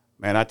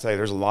man, I tell you,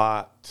 there's a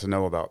lot to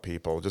know about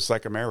people, just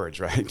like a marriage,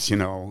 right? You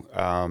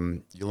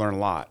learn a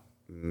lot,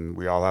 and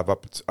we all have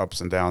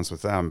ups and downs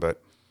with them.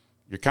 But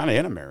you're kind of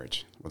in a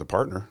marriage with a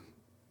partner,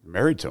 you're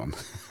married to them.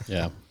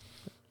 Yeah.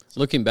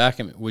 Looking back,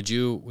 would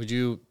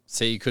you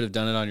say you could have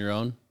done it on your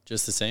own,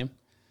 just the same?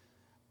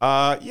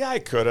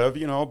 I could have,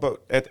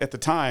 but at the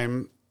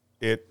time,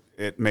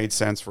 it made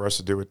sense for us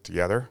to do it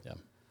together. Yeah.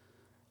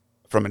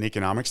 From an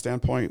economic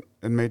standpoint,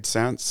 it made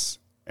sense,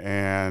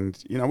 and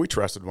we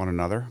trusted one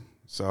another.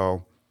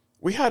 So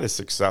we had a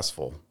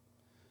successful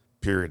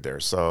period there.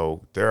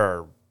 So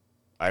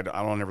I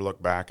don't ever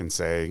look back and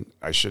say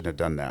I shouldn't have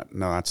done that.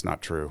 No, that's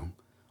not true.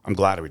 I'm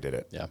glad we did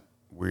it. Yeah.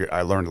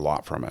 I learned a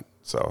lot from it.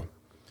 So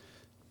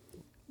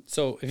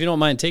if you don't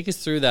mind, take us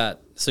through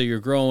that. So you're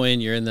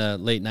growing, you're in the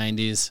late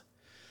 90s,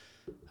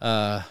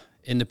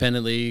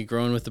 independently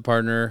growing with the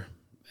partner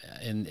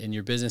in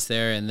your business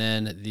there. And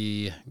then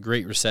the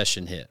Great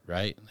Recession hit,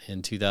 right?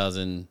 In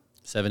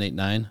 2007, 8,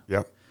 9.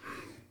 Yep.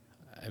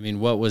 I mean,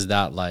 what was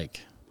that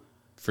like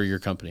for your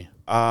company?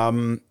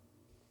 Probably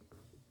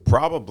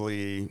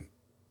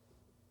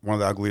one of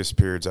the ugliest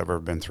periods I've ever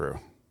been through.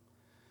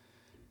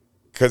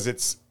 Because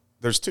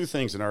there's two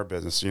things in our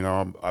business.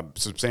 A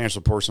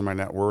substantial portion of my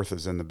net worth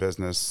is in the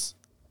business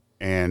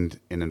and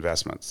in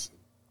investments.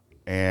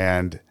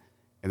 And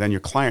then your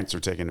clients are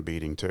taking a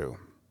beating too.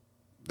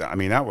 I went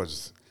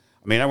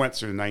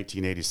through the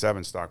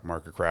 1987 stock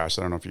market crash.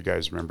 I don't know if you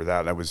guys remember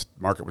that.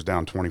 Market was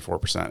down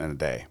 24% in a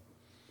day.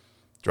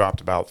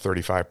 dropped about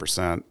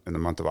 35% in the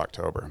month of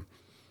October.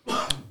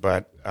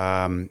 But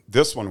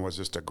this one was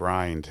just a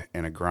grind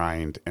and a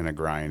grind and a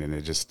grind, and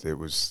it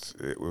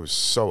was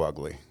so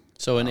ugly.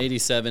 So in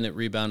 87, it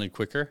rebounded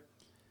quicker?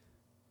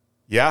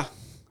 Yeah,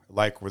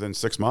 like within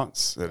 6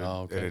 months, it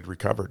had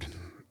recovered.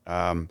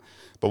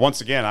 But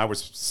once again, I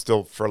was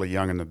still fairly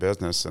young in the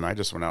business, and I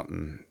just went out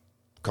and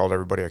called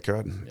everybody I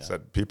could. Yeah.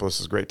 Said, people, this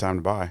is a great time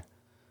to buy. I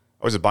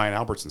was just buying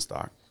Albertson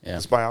stock. Yeah.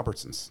 Just buy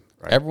Albertsons.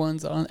 Right?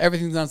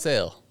 Everything's on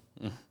sale.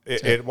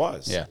 It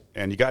was. Yeah.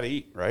 And you got to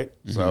eat, right?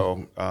 Mm-hmm.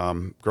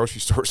 So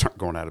grocery stores aren't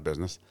going out of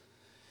business.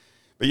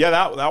 But yeah,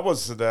 that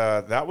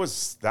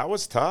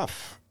was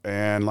tough.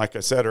 And like I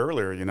said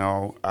earlier,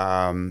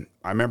 I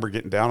remember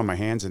getting down on my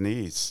hands and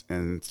knees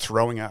and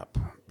throwing up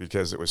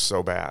because it was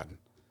so bad.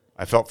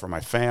 I felt for my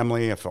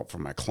family. I felt for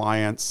my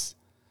clients.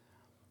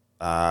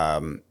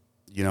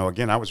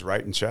 Again, I was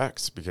writing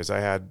checks because I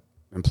had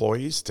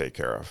employees to take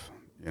care of.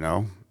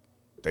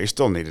 They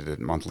still needed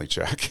a monthly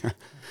check.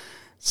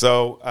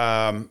 So,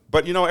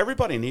 but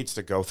everybody needs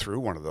to go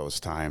through one of those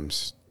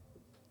times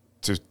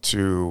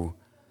to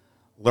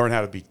learn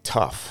how to be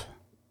tough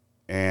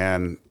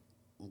and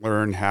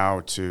learn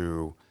how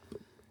to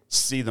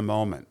see the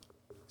moment,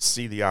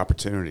 see the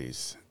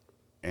opportunities.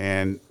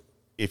 And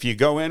if you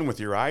go in with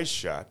your eyes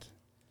shut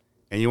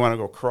and you want to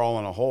go crawl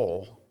in a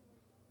hole,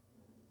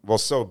 well,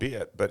 so be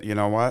it. But you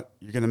know what?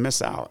 You're going to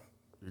miss out.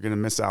 You're going to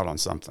miss out on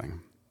something.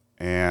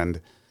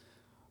 And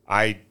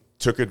I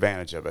took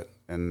advantage of it.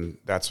 And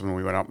that's when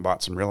we went out and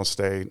bought some real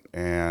estate.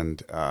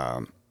 And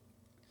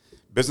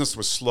business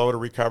was slow to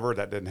recover.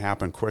 That didn't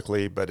happen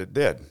quickly, but it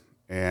did.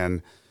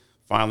 And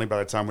finally, by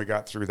the time we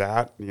got through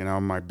that,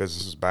 my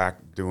business was back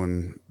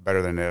doing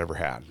better than it ever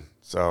had.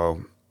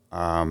 So,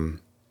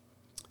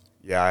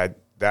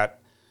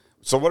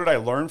 So what did I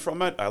learn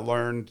from it? I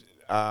learned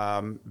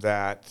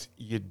that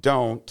you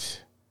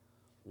don't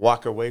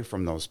walk away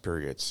from those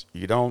periods.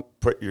 You don't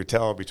put your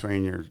tail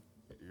between your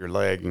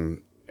leg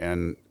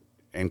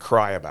and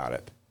cry about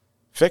it.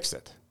 Fix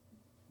it.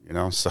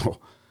 So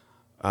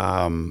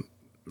I'm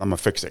a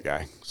fix it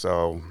guy.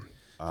 So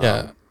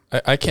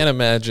I can't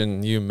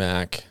imagine you,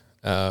 Mac,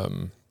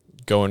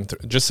 going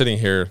through, just sitting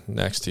here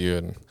next to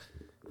you.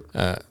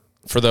 And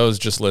for those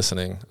just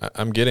listening,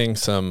 I'm getting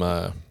some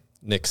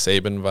Nick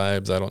Saban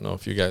vibes. I don't know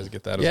if you guys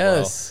get that as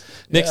well.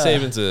 Nick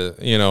Saban's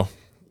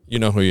you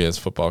know who he is,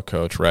 football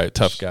coach, right?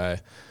 Tough guy.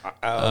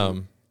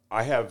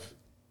 I have,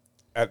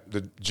 at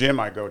the gym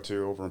I go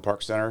to over in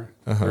Park Center,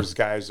 there's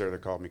guys there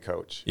that call me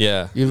coach.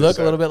 Yeah. You look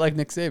a little bit like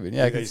Nick Saban.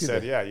 Yeah, They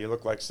said, you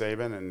look like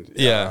Saban.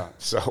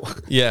 And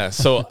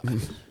So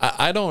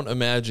I don't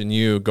imagine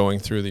you going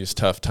through these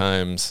tough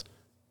times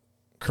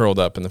curled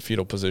up in the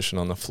fetal position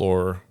on the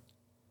floor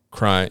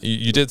crying.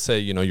 You did say,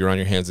 you're on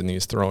your hands and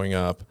knees throwing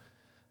up.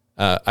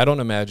 I don't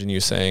imagine you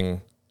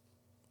saying,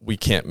 we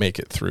can't make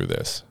it through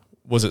this.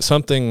 Was it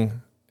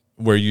something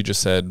where you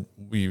just said,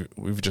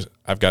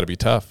 I've got to be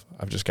tough.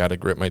 I've just got to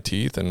grit my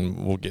teeth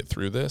and we'll get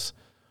through this?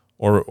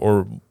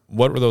 Or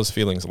what were those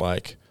feelings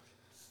like?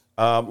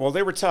 Well,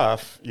 they were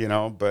tough,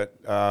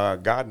 but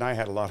God and I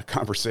had a lot of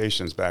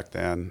conversations back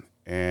then.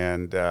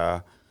 And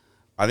I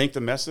think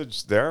the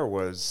message there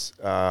was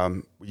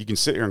you can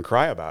sit here and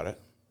cry about it,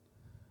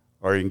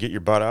 or you can get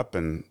your butt up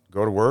and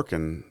go to work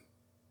and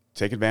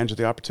take advantage of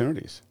the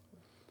opportunities.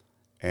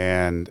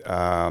 And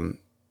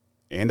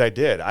I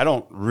did.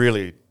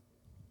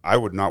 I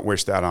would not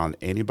wish that on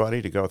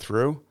anybody to go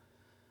through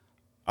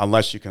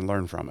unless you can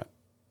learn from it.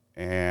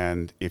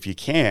 And if you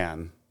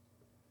can,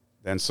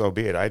 then so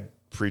be it. I'd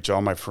preach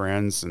all my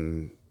friends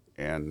and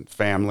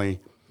family.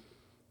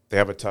 They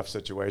have a tough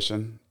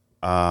situation.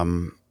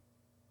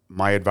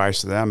 My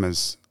advice to them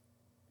is,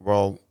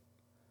 well,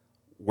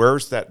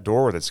 where's that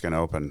door that's going to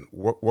open?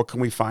 What can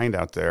we find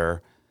out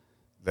there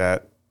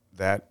that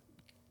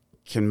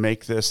can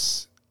make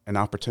this an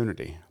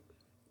opportunity?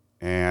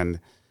 And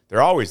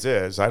there always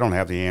is. I don't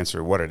have the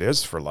answer what it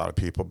is for a lot of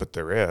people, but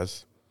there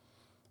is.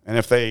 And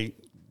if they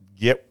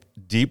get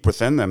deep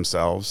within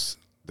themselves,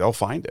 they'll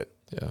find it.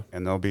 Yeah.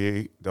 And there'll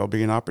be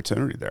an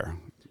opportunity there.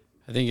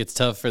 I think it's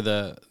tough for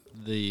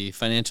the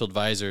financial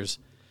advisors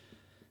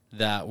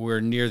that were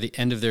near the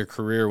end of their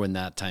career when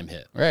that time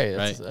hit. Right.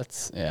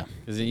 That's yeah.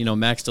 Because,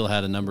 Mac still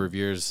had a number of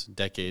years,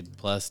 decade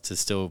plus, to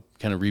still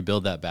kind of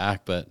rebuild that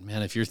back. But,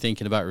 man, if you're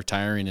thinking about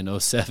retiring in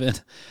 2007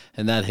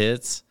 and that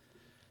hits,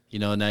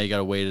 now you got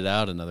to wait it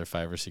out another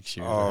 5 or 6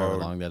 years, or however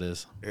long that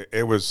is.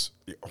 It was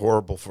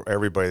horrible for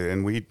everybody.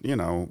 And we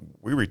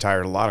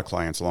retired a lot of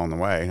clients along the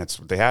way. That's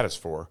what they had us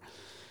for.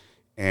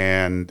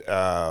 And,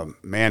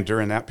 man,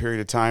 during that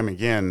period of time,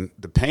 again,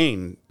 the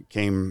pain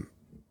came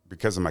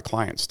because of my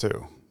clients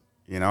too.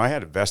 I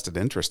had a vested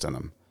interest in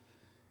them,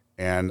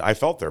 and I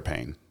felt their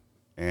pain.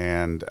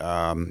 And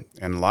a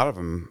lot of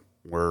them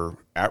were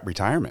at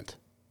retirement.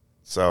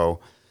 So,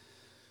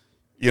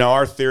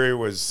 our theory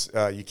was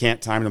you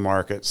can't time the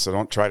market, so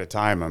don't try to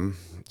time them.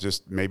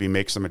 Just maybe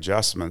make some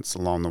adjustments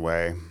along the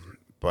way.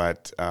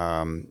 But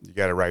you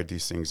got to ride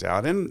these things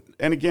out. And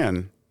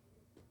again,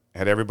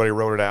 had everybody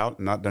wrote it out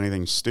and not done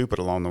anything stupid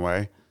along the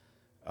way,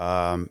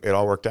 it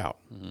all worked out.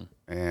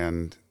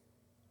 And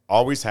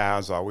always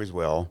has, always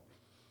will.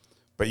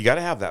 But you got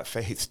to have that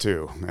faith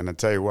too. And I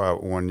tell you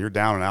what, when you're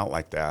down and out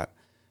like that,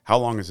 how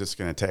long is this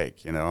going to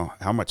take? You know,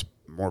 how much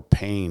more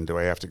pain do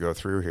I have to go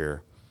through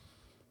here?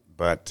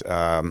 But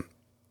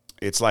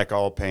it's like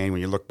all pain.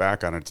 When you look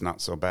back on it, it's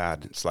not so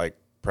bad. It's like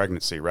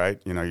pregnancy,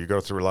 right? You know, you go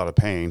through a lot of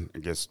pain. I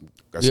guess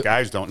us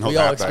guys don't know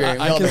that. But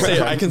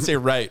I can say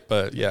right,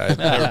 but yeah, I've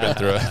never been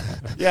through it.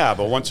 yeah,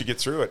 but once you get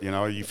through it, you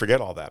know, you forget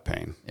all that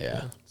pain.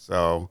 Yeah.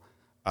 So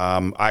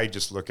I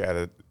just look at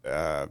it.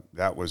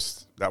 That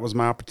was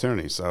my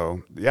opportunity.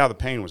 So yeah, the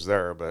pain was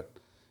there, but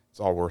it's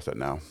all worth it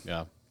now.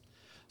 Yeah.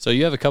 So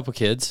you have a couple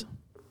kids.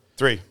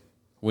 3.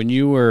 When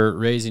you were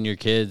raising your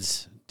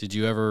kids,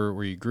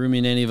 were you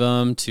grooming any of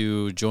them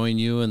to join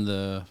you in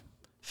the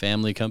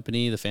family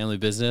company, the family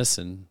business?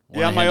 And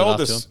yeah, my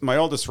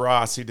oldest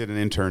Ross, he did an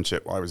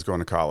internship while I was going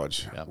to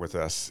college with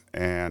us,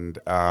 and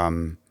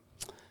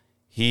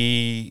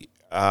he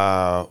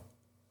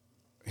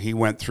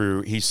went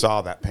through. He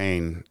saw that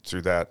pain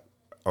through that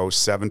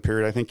 07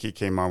 period. I think he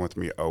came on with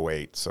me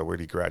 08. So when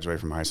he graduated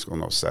from high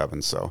school in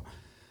 07, so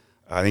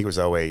I think it was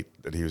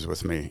 08 that he was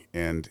with me,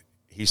 and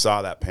he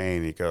saw that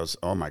pain. He goes,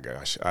 "Oh my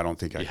gosh, I don't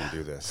think I can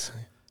do this."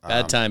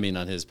 Bad timing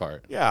on his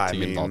part. Yeah, to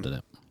get involved in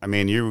it. I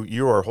mean,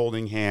 you are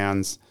holding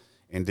hands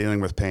and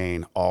dealing with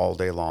pain all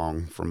day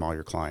long from all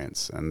your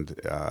clients, and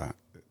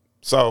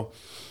so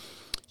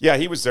yeah,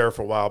 he was there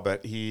for a while,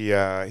 but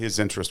his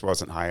interest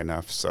wasn't high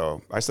enough.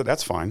 So I said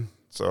that's fine.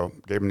 So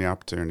gave him the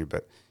opportunity,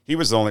 but he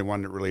was the only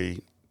one that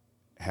really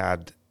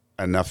had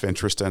enough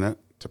interest in it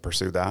to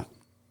pursue that.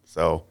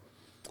 So,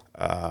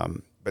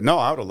 but no,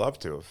 I would have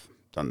loved to have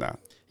done that.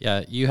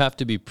 Yeah, you have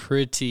to be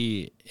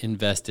pretty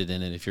invested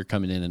in it if you're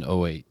coming in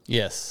 08.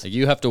 Yes. Like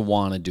you have to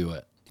want to do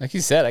it. Like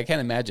you said, I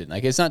can't imagine.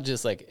 Like, it's not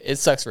just like, it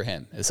sucks for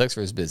him. It sucks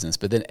for his business.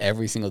 But then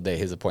every single day,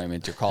 his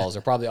appointments, your calls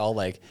are probably all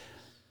like,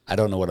 I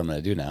don't know what I'm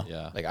going to do now.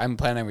 Yeah. Like, I'm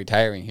planning on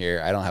retiring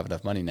here. I don't have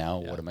enough money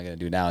now. Yeah. What am I going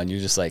to do now? And you're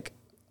just like,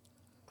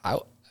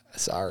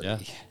 sorry. Yeah,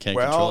 can't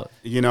control it.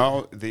 You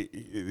know,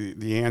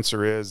 the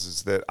answer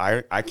is that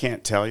I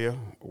can't tell you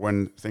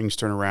when things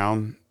turn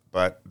around,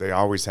 but they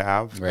always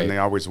have, Right. and they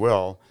always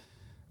will.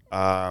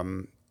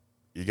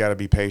 You got to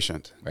be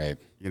patient. Right.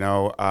 You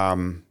know,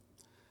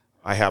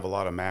 I have a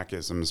lot of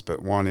Macisms,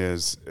 but one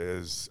is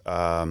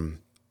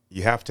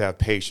you have to have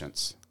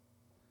patience,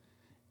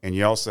 and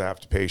you also have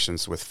to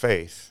patience with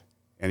faith,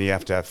 and you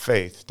have to have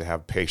faith to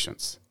have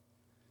patience.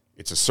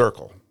 It's a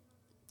circle.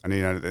 I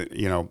mean,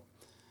 you know,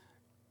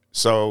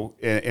 so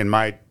in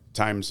my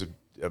times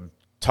of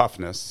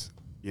toughness,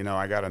 you know,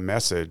 I got a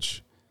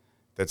message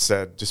that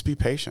said, just be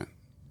patient.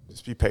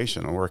 Just be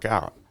patient and work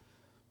out.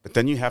 But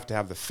then you have to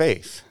have the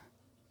faith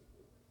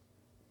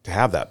to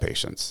have that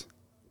patience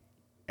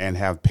and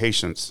have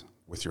patience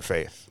with your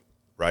faith,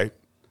 right?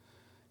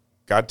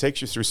 God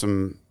takes you through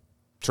some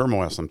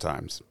turmoil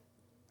sometimes.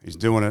 He's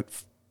doing it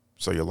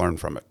so you learn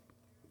from it.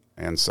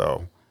 And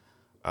so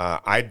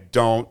I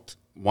don't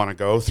want to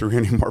go through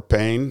any more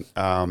pain,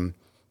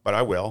 but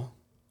I will.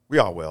 We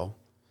all will.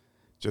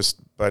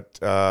 But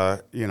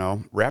you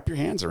know, wrap your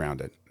hands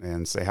around it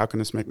and say, how can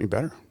this make me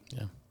better?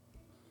 Yeah.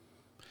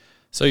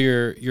 So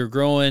you're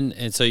growing,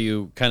 and so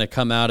you kind of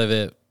come out of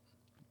it.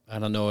 I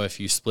don't know if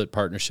you split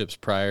partnerships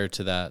prior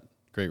to that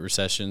Great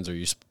Recessions, or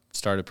you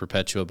started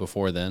Perpetua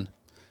before then.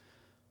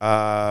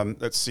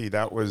 Let's see.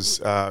 That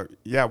was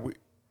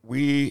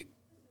we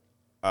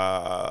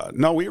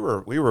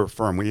were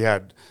firm. We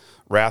had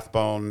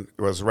Rathbone.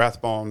 It was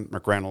Rathbone,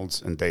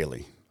 McReynolds, and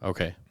Daly.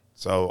 Okay.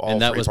 So all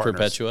and that three was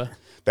partners. Perpetua.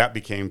 That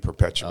became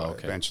Perpetua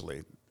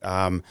eventually.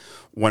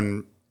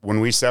 When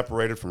we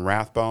separated from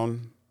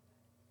Rathbone,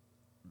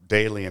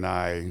 Daly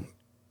and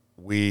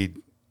we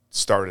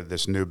started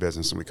this new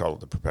business, and we called it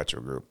the Perpetua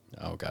Group.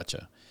 Oh,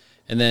 gotcha.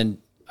 And then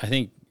I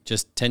think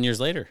just 10 years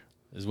later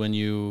is when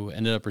you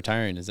ended up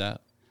retiring. Is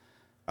that?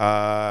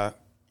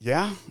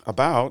 Yeah,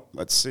 about.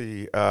 Let's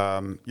see. I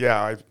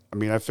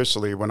mean,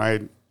 officially,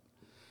 I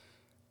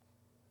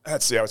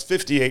was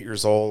 58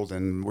 years old,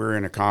 and we're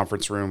in a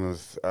conference room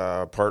with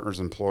partners,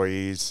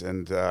 employees,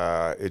 and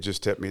it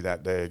just hit me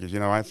that day because, you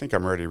know, I think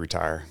I'm ready to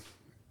retire.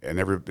 And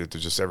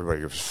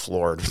everybody was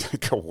floored.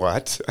 Like,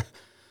 what?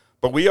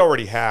 But we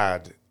already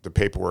had the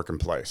paperwork in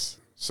place.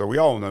 So we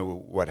all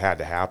know what had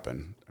to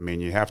happen. I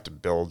mean, you have to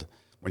build,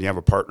 when you have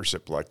a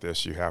partnership like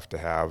this, you have to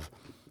have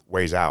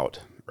ways out,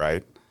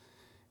 right?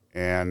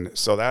 And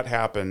so that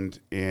happened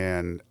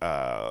in,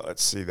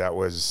 that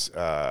was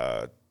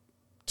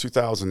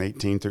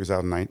 2018,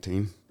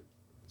 2019.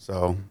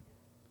 So,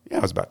 yeah,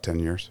 it was about 10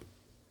 years.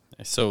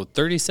 So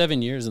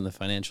 37 years in the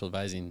financial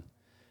advising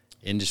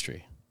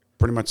industry.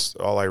 Pretty much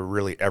all I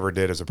really ever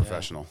did as a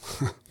professional.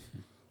 Yeah.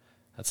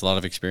 That's a lot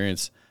of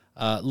experience.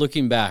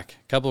 Looking back,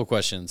 a couple of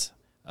questions.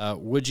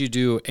 Would you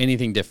do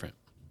anything different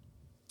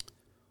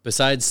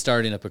besides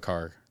starting up a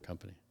car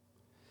company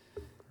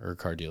or a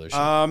car dealership?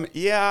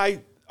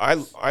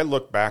 I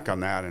look back on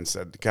that and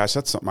said, gosh,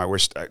 that's something I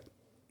wished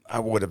I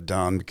would have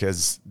done,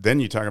 because then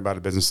you talk about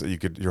a business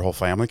that your whole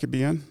family could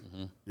be in.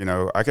 Mm-hmm. You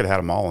know, I could have had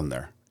them all in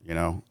there, you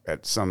know,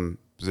 at some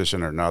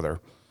position or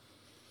another.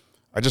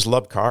 I just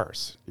love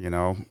cars, you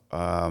know.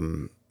 I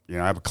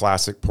have a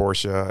classic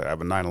Porsche. I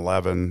have a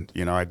 911.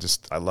 You know,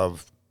 I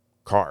love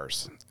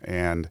cars.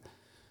 And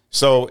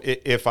so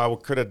if I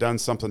could have done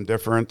something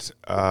different,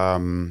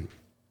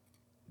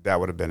 that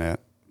would have been it,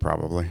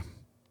 probably.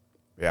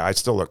 Yeah, I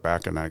still look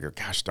back and I go,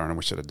 gosh darn it,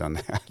 we should have done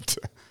that.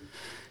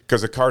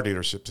 Because a car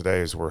dealership today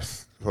is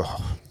worth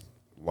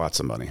lots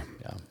of money.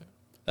 Yeah.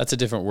 That's a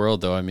different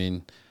world, though. I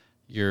mean,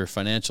 you're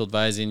financial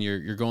advising,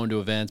 you're going to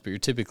events, but you're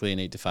typically an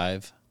 8 to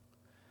 5.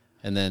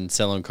 And then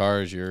selling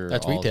cars,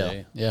 That's all retail.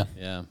 day. Yeah.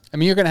 Yeah. I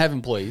mean, you're going to have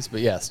employees,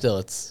 but yeah, still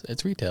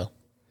it's retail.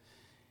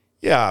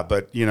 Yeah,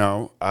 but, you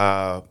know,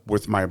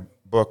 with my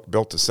book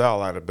Built to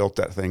Sell, I'd have built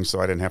that thing so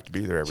I didn't have to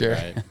be there every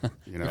day.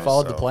 You know, You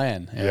followed the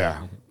plan.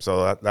 Yeah.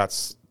 So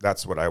that's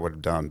what I would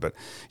have done. But,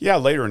 yeah,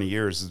 later in the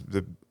years,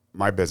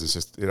 my business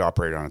it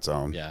operated on its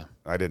own. Yeah.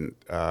 I didn't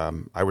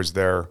I was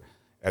there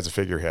as a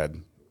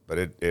figurehead, but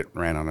it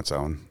ran on its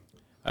own.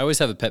 I always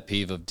have a pet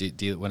peeve of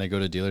when I go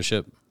to a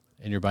dealership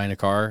and you're buying a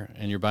car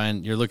and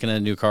you're looking at a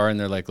new car and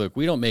they're like, look,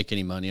 we don't make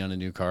any money on a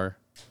new car.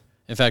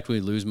 In fact,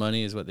 we lose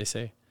money is what they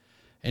say.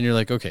 And you're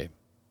like, okay,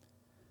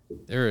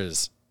 there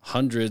is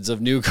hundreds of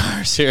new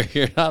cars here.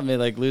 You're not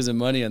like losing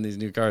money on these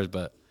new cars.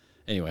 But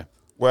anyway,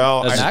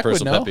 well, that's just Mac would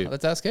personal know. pet peeve.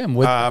 Let's ask him.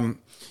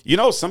 you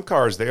know, some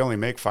cars they only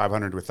make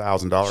 $500 to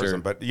 $1,000, Sure.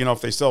 but you know, if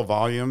they sell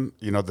volume,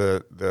 you know,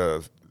 the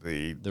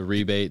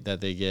rebate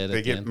that they get.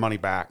 they get money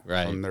back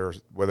Right. from their,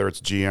 whether it's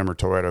GM or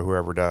Toyota,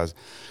 whoever does.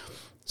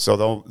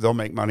 So they'll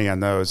make money on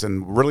those,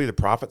 and really the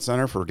profit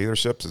center for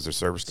dealerships is their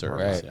service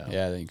department. Right.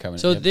 Yeah. Then you come in.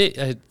 So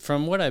yep.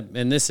 from what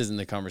and this isn't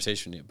the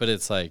conversation, but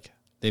it's like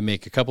they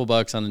make a couple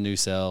bucks on a new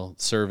sell,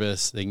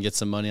 service. They can get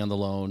some money on the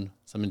loan,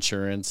 some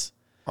insurance.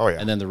 Oh yeah,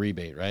 And then the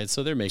rebate, right?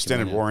 So they're making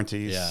extended money.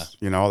 warranties. Yeah.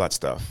 You know, all that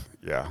stuff.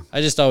 Yeah.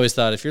 I just always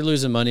thought if you're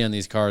losing money on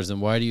these cars,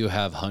 then why do you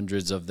have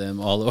hundreds of them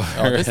all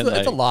over? It's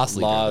a loss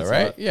leader, though,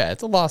 right? Yeah,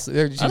 it's a loss.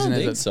 They're just I using don't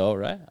it think as so,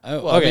 right?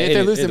 Well, I mean, if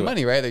they're losing either way.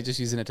 money, right? They're just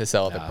using it to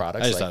sell other I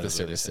products just like thought the that's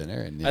what they service said.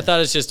 center. And, I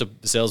thought it's just a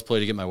sales ploy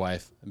to get my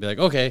wife and be like,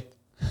 okay,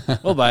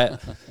 we'll buy it.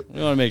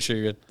 We want to make sure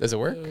you're good. Does it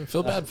work? I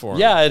feel bad for him.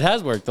 Yeah, it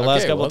has worked the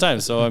last Okay, couple well- of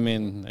times. So, I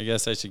mean, I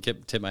guess I should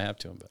tip my hat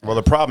to him. But. Well,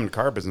 the problem in the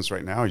car business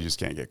right now, you just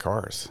can't get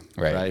cars.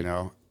 Right. You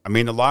know, I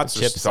mean, the lots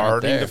are chips aren't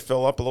starting there. to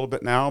fill up a little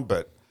bit now,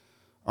 but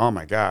oh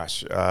my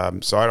gosh.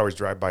 So I'd always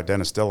drive by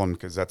Dennis Dillon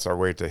because that's our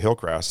way to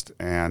Hillcrest,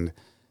 and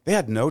they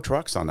had no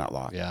trucks on that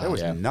lot. Yeah. There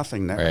was Yeah.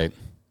 nothing there. Right.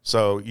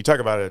 So you talk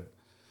about it,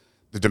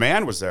 the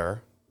demand was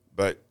there,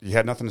 but you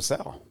had nothing to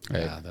sell.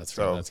 Right. Yeah, that's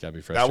So that's got to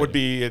be frustrating. that would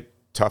be a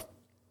tough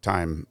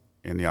time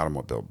in the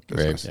automobile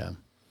business. Yeah.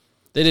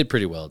 They did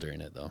pretty well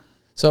during it, though.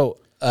 So,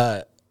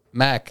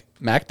 Mac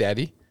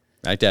Daddy,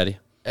 Right, Daddy?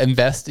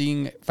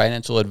 investing,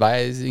 financial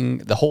advising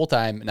the whole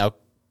time. Now,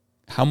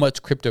 how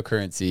much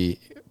cryptocurrency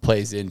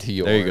plays into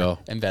your There you go.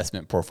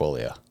 investment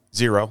portfolio?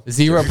 0.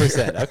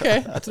 0%.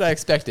 Okay, that's what I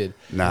expected.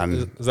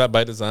 None. Is that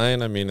by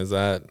design? I mean, is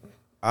that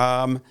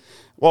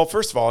Well,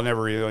 first of all, I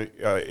never really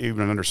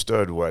even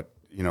understood what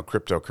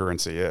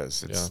cryptocurrency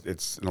is.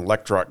 It's an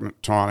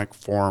electronic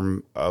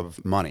form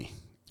of money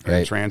and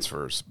Right.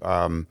 transfers.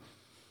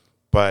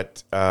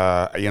 But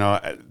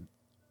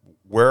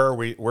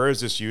where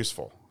is this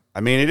useful? I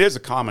mean, it is a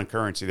common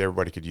currency that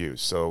everybody could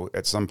use. So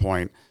at some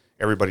point,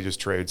 everybody just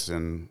trades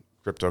in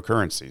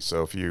cryptocurrency.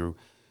 So if you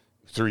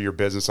through your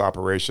business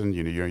operation,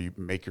 you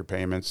make your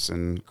payments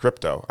in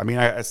crypto. I mean,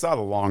 I saw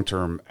the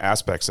long-term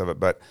aspects of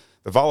it, but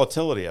the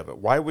volatility of it.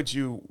 Why would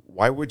you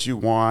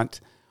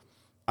want?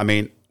 I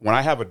mean, when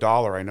I have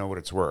 $1, I know what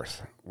it's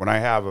worth. When I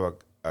have a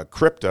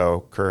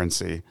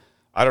cryptocurrency,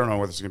 I don't know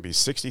whether it's going to be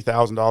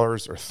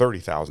 $60,000 or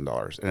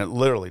 $30,000, and it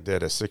literally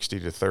did a 60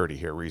 to 30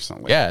 here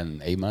recently. Yeah,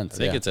 in 8 months. I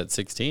think it's at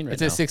 16 right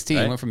It's now. at 16.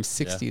 right? It went from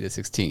 60 to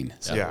 16.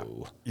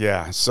 So.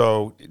 Yeah.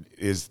 So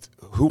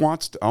who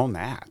wants to own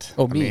that?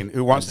 Oh, I me. mean,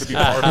 who wants to be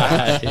part of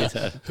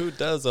that? who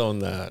does own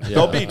that?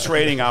 There'll be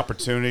trading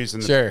opportunities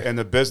in Sure.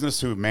 the business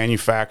who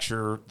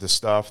manufacture the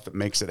stuff that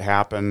makes it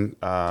happen.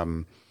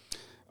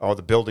 All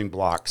the building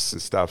blocks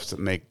and stuff that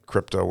make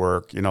crypto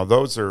work.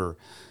 Those are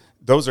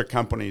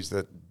companies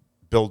that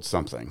build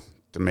something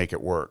to make it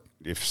work.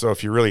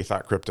 If you really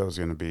thought crypto is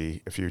going to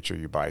be a future,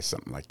 you buy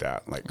something like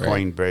that, like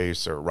Right.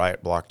 Coinbase or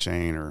Riot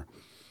Blockchain, or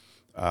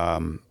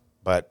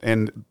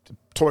and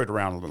toyed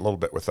around a little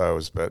bit with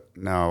those. But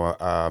no,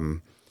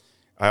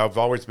 I've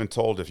always been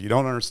told if you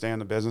don't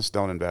understand the business,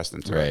 don't invest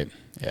into it. Right.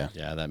 Yeah.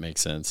 Yeah, that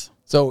makes sense.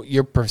 So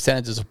your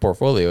percentages of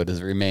portfolio, does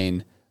it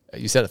remain?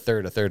 You said a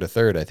third, I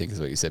think is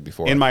what you said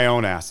before. In my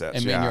own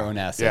assets. In yeah. your own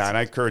assets. Yeah, and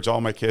I encourage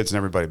all my kids and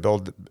everybody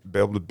build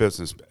a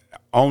business,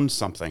 own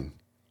something.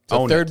 So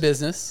own third it.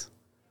 business,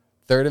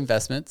 third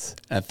investments,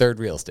 and a third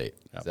real estate.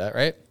 Is that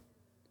right?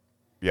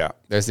 Yeah.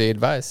 There's the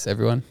advice.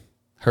 Everyone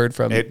heard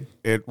from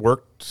It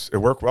worked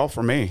well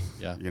for me.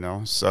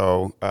 Yeah.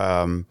 So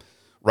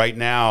right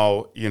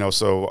now,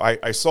 so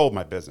I sold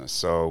my business.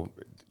 So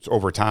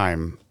over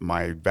time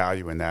my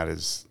value in that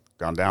has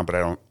gone down, but I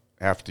don't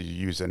have to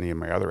use any of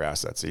my other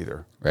assets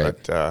either. Right.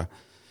 But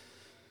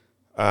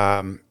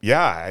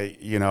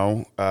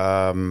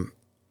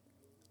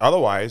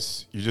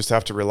otherwise, you just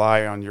have to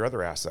rely on your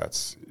other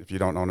assets if you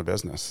don't own a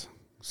business.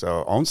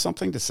 So own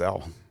something to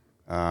sell.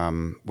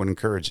 Would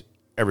encourage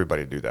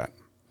everybody to do that.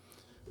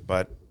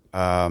 But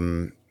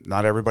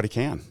not everybody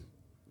can.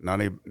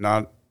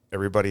 Not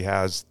everybody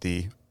has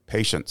the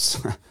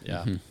patience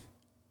Yeah.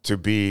 to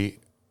be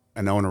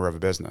an owner of a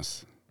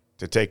business,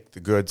 to take the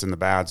goods and the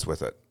bads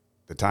with it,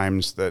 the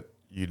times that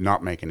you're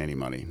not making any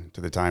money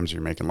to the times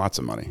you're making lots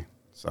of money.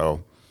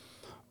 So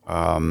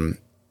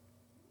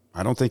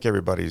I don't think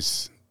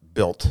everybody's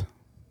built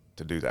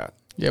to do that.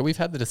 Yeah, we've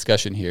had the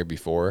discussion here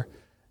before.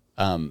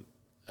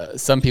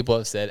 Some people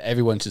have said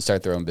everyone should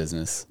start their own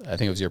business. I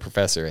think it was your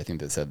professor, I think,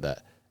 that said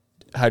that.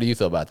 How do you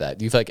feel about that?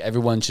 Do you feel like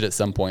everyone should at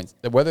some point,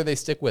 whether they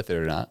stick with it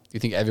or not, do you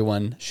think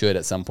everyone should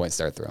at some point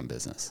start their own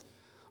business?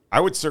 I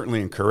would certainly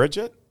encourage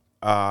it,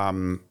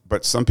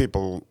 but some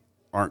people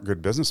aren't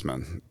good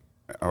businessmen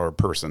or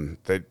person.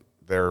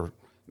 They're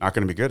not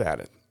going to be good at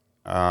it.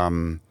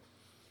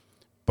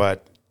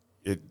 But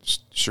it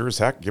sure as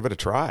heck, give it a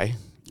try.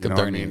 Good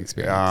learning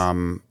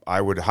experience.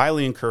 I would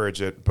highly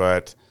encourage it,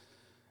 but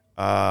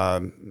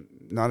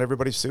not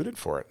everybody's suited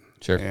for it.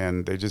 Sure.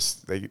 And they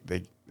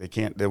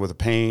can't deal with the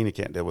pain. They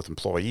can't deal with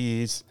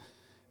employees.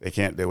 They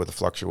can't deal with the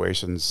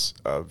fluctuations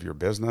of your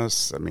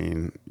business. I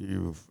mean,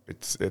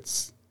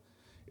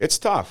 it's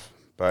tough,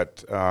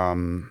 but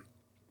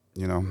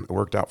it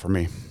worked out for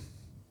me.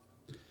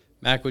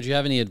 Mac, would you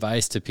have any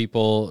advice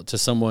to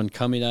someone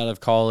coming out of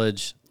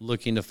college,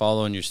 looking to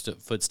follow in your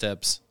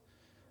footsteps,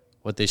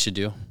 what they should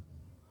do?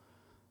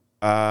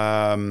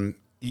 As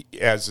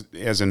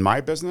in my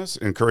business,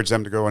 encourage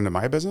them to go into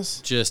my business?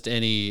 Just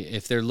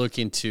if they're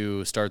looking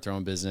to start their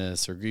own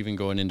business or even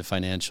going into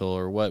financial,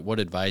 or what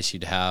advice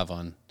you'd have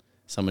on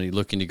somebody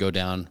looking to go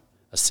down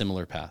a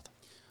similar path?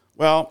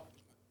 Well,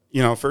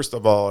 first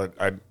of all,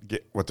 I'd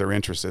get what their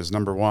interest is.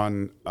 Number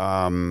one,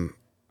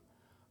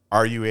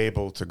 are you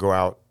able to go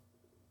out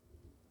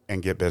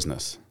and get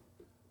business?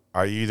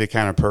 Are you the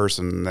kind of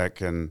person that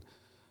can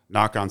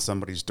knock on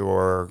somebody's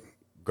door,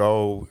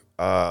 go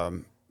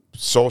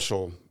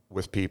social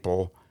with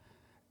people,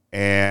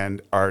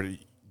 and do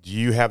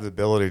you have the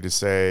ability to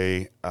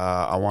say,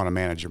 I want to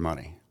manage your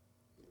money?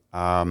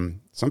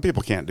 Some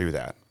people can't do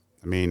that.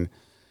 I mean,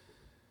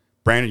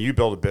 Brandon, you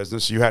build a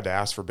business, you had to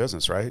ask for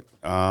business, right?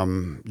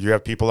 You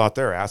have people out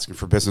there asking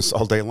for business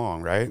all day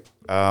long, right?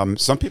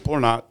 Some people are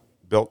not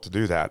built to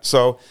do that.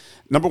 So,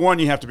 number one,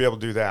 you have to be able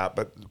to do that.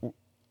 But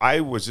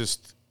I was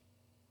just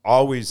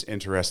always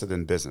interested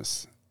in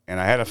business. And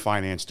I had a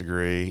finance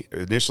degree.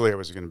 Initially, I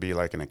was going to be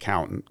like an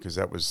accountant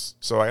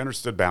so I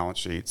understood balance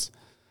sheets.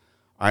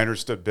 I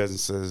understood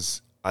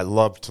businesses. I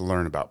loved to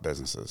learn about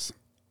businesses.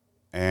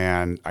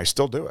 And I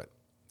still do it.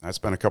 I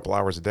spend a couple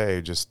hours a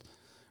day just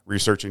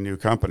researching new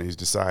companies,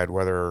 decide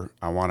whether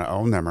I want to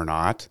own them or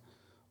not,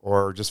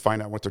 or just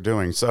find out what they're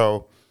doing.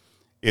 So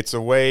it's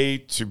a way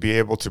to be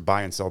able to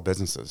buy and sell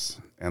businesses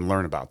and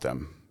learn about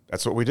them.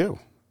 That's what we do.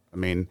 I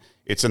mean,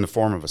 it's in the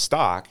form of a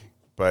stock,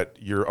 but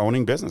you're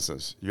owning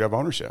businesses. You have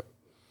ownership.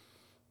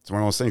 It's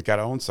one of those things, got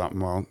to own something.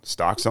 Well,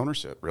 stock's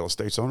ownership, real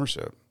estate's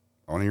ownership,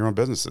 owning your own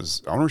business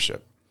is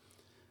ownership.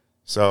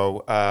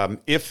 So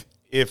if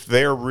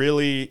they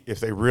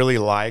really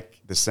like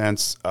the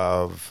sense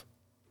of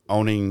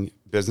owning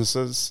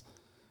businesses,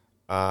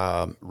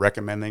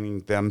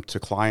 recommending them to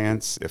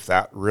clients, if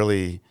that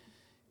really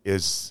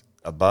is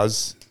a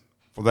buzz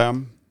for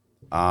them,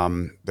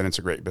 then it's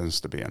a great business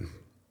to be in.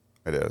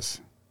 It is.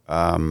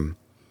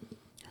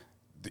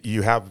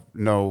 You have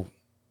no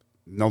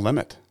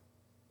limit.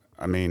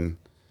 I mean,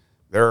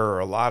 there are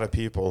a lot of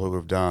people who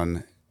have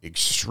done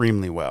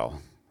extremely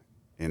well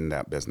in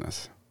that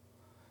business,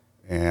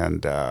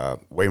 and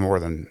way more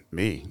than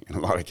me in a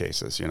lot of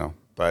cases,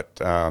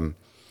 But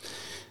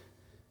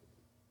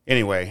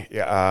anyway,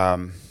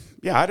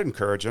 I'd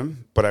encourage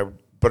them, but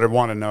I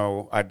want to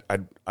know.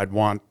 I'd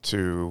want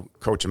to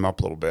coach them up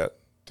a little bit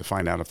to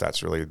find out if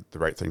that's really the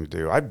right thing to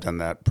do. I've done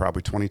that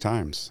probably 20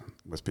 times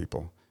with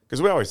people,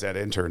 because we always had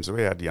interns.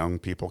 We had young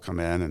people come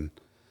in,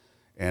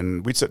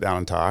 and we'd sit down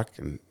and talk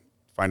and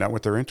find out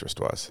what their interest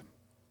was.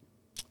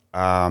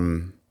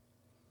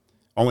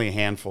 Only a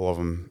handful of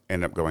them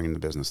end up going into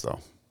business, though.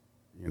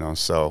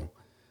 So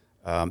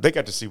they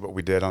got to see what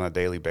we did on a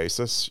daily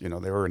basis. They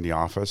were in the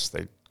office.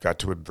 They got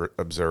to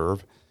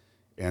observe,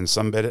 and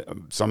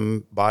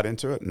some bought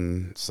into it,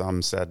 and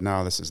some said,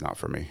 "No, this is not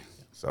for me."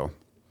 So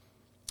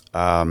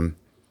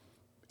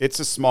it's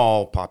a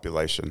small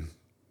population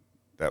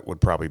that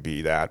would probably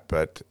be that,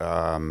 but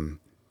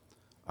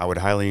I would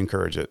highly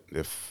encourage it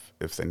if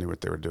they knew what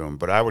they were doing.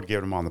 But I would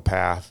give them on the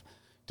path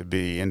to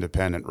be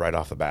independent right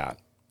off the bat.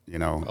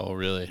 Oh,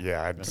 really?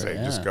 Yeah, I'd say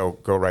just go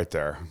right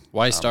there.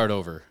 Why start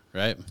over,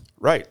 right?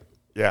 Right.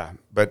 Yeah,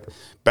 but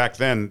back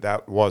then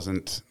that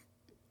wasn't.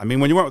 I mean,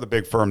 when you went with a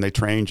big firm, they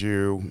trained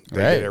you,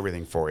 they did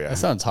everything for you. That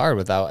sounds hard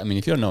without. I mean,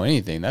 if you don't know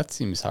anything, that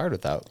seems hard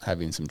without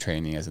having some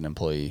training as an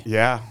employee.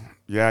 Yeah,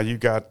 you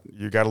got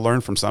to learn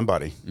from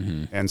somebody,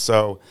 and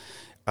so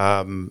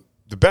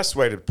the best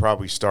way to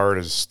probably start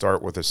is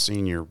start with a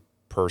senior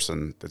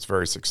person that's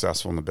very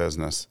successful in the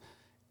business,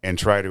 and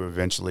try to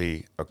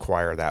eventually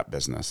acquire that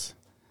business.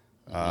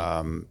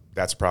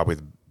 That's probably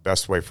the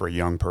best way for a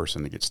young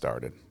person to get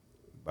started.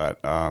 But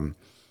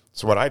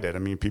so what I did, I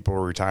mean, people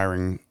were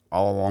retiring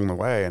all along the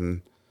way,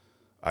 and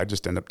I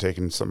just ended up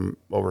taking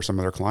over some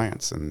of their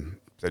clients, and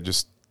they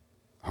just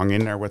hung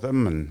in there with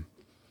them, and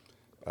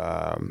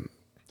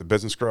the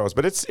business grows.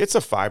 But it's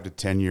a 5 to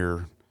 10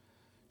 year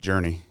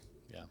journey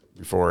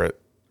before it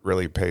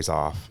really pays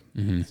off.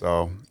 Mm-hmm.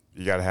 So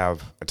you got to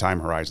have a time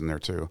horizon there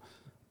too.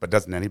 But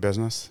doesn't any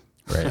business?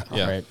 Right.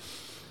 Yeah. Right.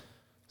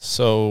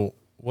 So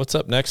what's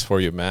up next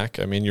for you, Mac?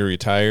 I mean, you're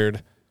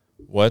retired.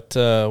 What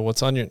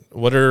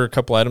are a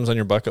couple items on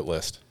your bucket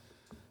list?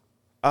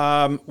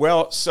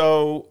 Well,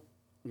 so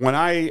when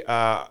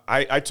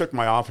I took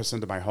my office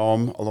into my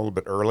home a little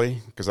bit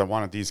early because I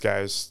wanted these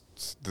guys,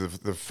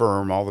 the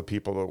firm, all the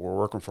people that were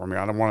working for me,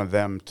 I don't wanted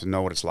them to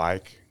know what it's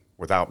like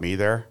without me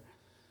there.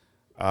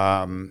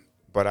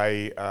 But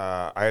I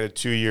had a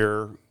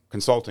 2-year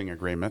consulting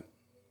agreement,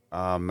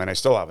 and I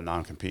still have a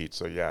non-compete.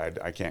 So yeah,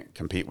 I can't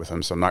compete with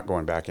them. So I'm not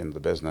going back into the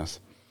business,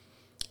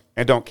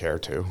 and don't care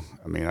to.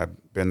 I mean,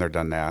 I've been there,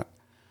 done that.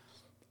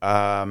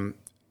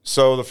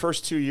 So the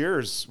first 2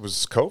 years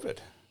was COVID.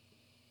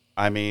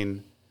 I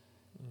mean,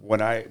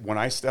 when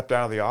I stepped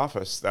out of the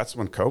office, that's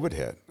when COVID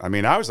hit. I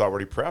mean, I was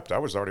already prepped. I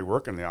was already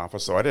working in the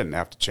office, so I didn't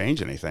have to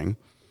change anything.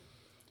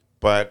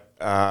 But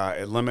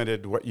it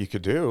limited what you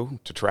could do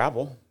to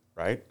travel,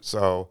 right?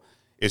 So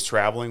is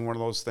traveling one of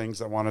those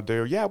things I want to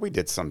do? Yeah, we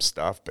did some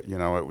stuff, but, you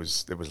know, it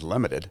was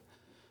limited.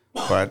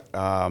 But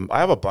I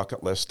have a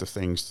bucket list of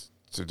things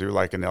to do,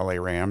 like an LA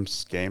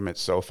Rams game at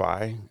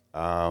SoFi.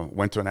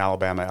 Went to an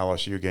Alabama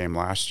LSU game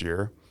last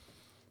year.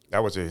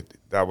 That was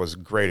a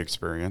great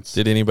experience.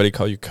 Did anybody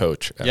call you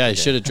coach? Yeah, you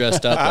should have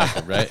dressed up like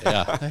him, right?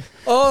 Yeah.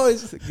 Oh,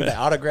 it's the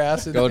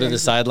autographs. Go to the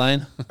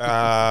sideline.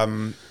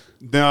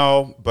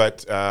 No,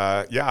 but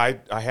yeah,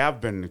 I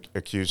have been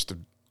accused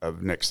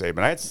of Nick Saban.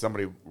 I had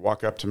somebody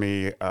walk up to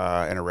me in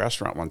a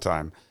restaurant one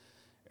time,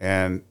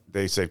 and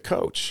they said,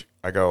 "Coach."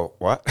 I go,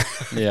 "What?"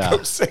 Yeah.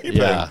 Coach Saban.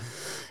 Yeah.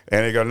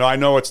 And they go, "No, I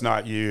know it's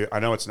not you. I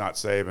know it's not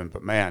Saban,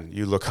 but man,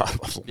 you look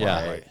awful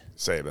like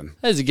Saban."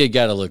 That's a good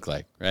guy to look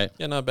like, right?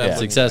 Yeah, not bad. Yeah.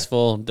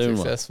 Successful, doing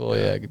Successful,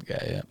 yeah, good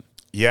guy, yeah.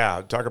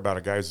 Yeah, talk about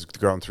a guy who's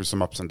going through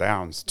some ups and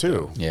downs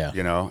too. Yeah.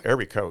 You know,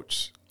 every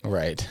coach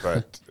Right.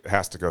 but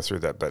has to go through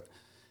that. But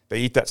they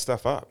eat that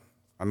stuff up.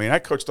 I mean, I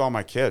coached all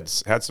my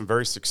kids, had some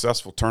very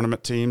successful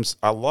tournament teams.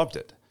 I loved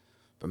it.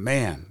 But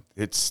man,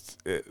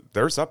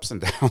 there's ups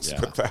and downs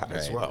with that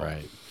as well.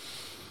 Right.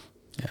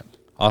 Yeah.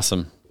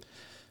 Awesome.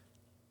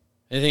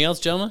 Anything else,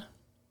 gentlemen?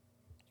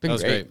 Been That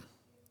was great.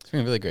 It's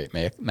been really great,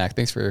 Mac.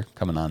 Thanks for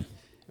coming on.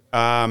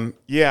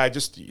 Yeah,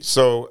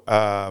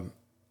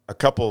 a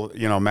couple,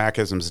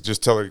 Macisms.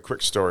 Just tell you a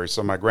quick story.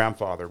 So my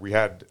grandfather, we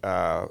had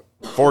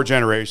 4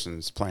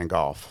 generations playing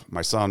golf.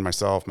 My son,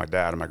 myself, my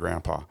dad, and my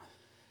grandpa.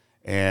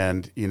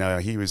 And,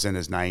 he was in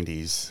his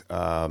 90s.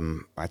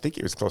 I think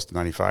he was close to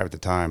 95 at the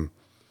time.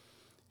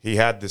 He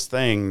had this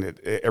thing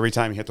that every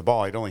time he hit the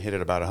ball, he'd only hit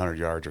it about 100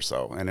 yards or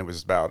so. And it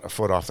was about a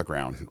foot off the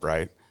ground,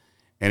 right?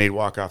 And he'd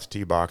walk off the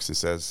tee box and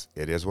says,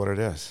 "It is what it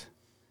is."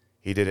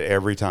 He did it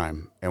every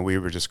time, and we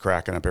were just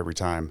cracking up every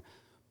time.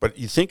 But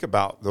you think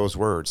about those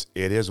words,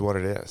 "it is what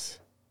it is."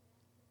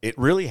 It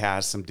really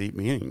has some deep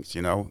meanings,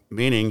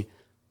 meaning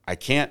I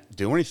can't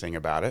do anything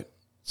about it,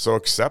 so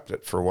accept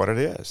it for what it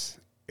is.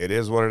 It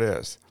is what it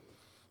is.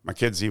 My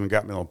kids even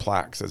got me a little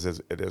plaque that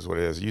says, "It is what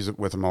it is." I use it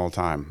with them all the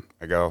time.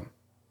 I go,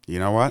 you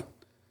know what?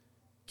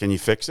 Can you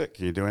fix it?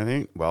 Can you do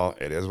anything? Well,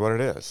 it is what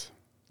it is.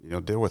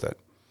 Deal with it.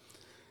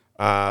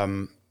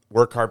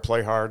 Work hard,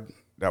 play hard.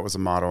 That was a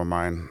motto of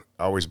mine.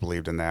 I always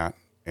believed in that,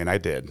 and I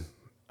did.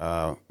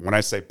 When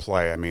I say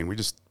play, I mean we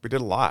did a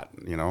lot.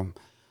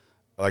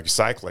 Like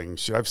cycling.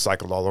 I've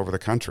cycled all over the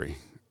country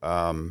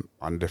on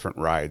different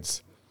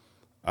rides,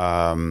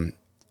 and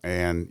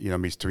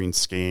between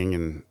skiing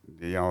and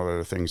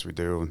other things we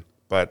do.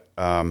 But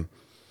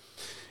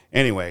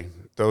anyway,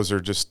 those are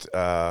just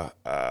a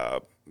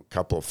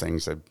couple of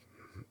things that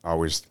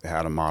always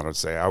had a motto to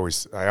say. I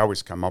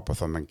always come up with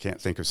them and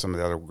can't think of some of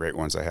the other great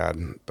ones I had,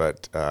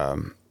 but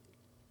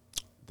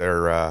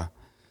they're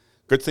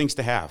good things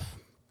to have.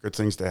 Good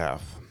things to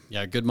have.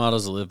 Yeah, good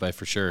models to live by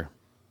for sure.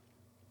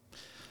 Well,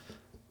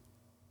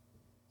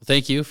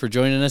 thank you for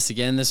joining us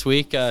again this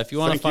week. If you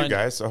want to find, you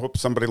guys. I hope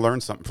somebody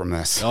learned something from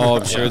this. Oh,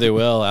 I'm sure they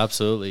will.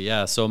 Absolutely,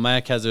 yeah. So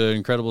Mac has an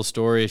incredible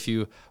story. If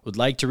you would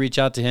like to reach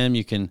out to him,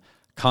 you can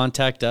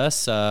contact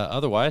us.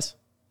 Otherwise,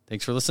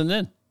 thanks for listening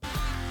in.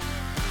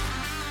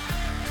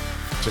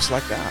 Just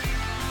like that.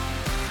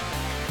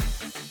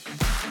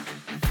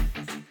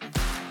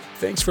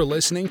 Thanks for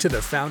listening to the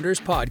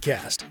Founders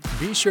Podcast.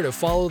 Be sure to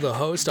follow the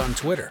host on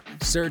Twitter.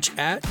 Search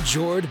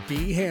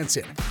 @JordB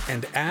Hansen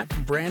and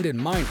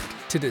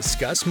 @BrandonMinard to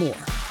discuss more.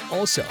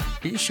 Also,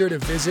 be sure to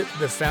visit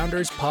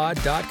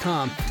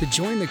thefounderspod.com to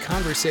join the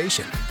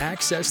conversation,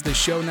 access the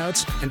show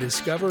notes, and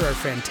discover our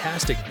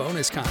fantastic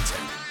bonus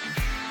content.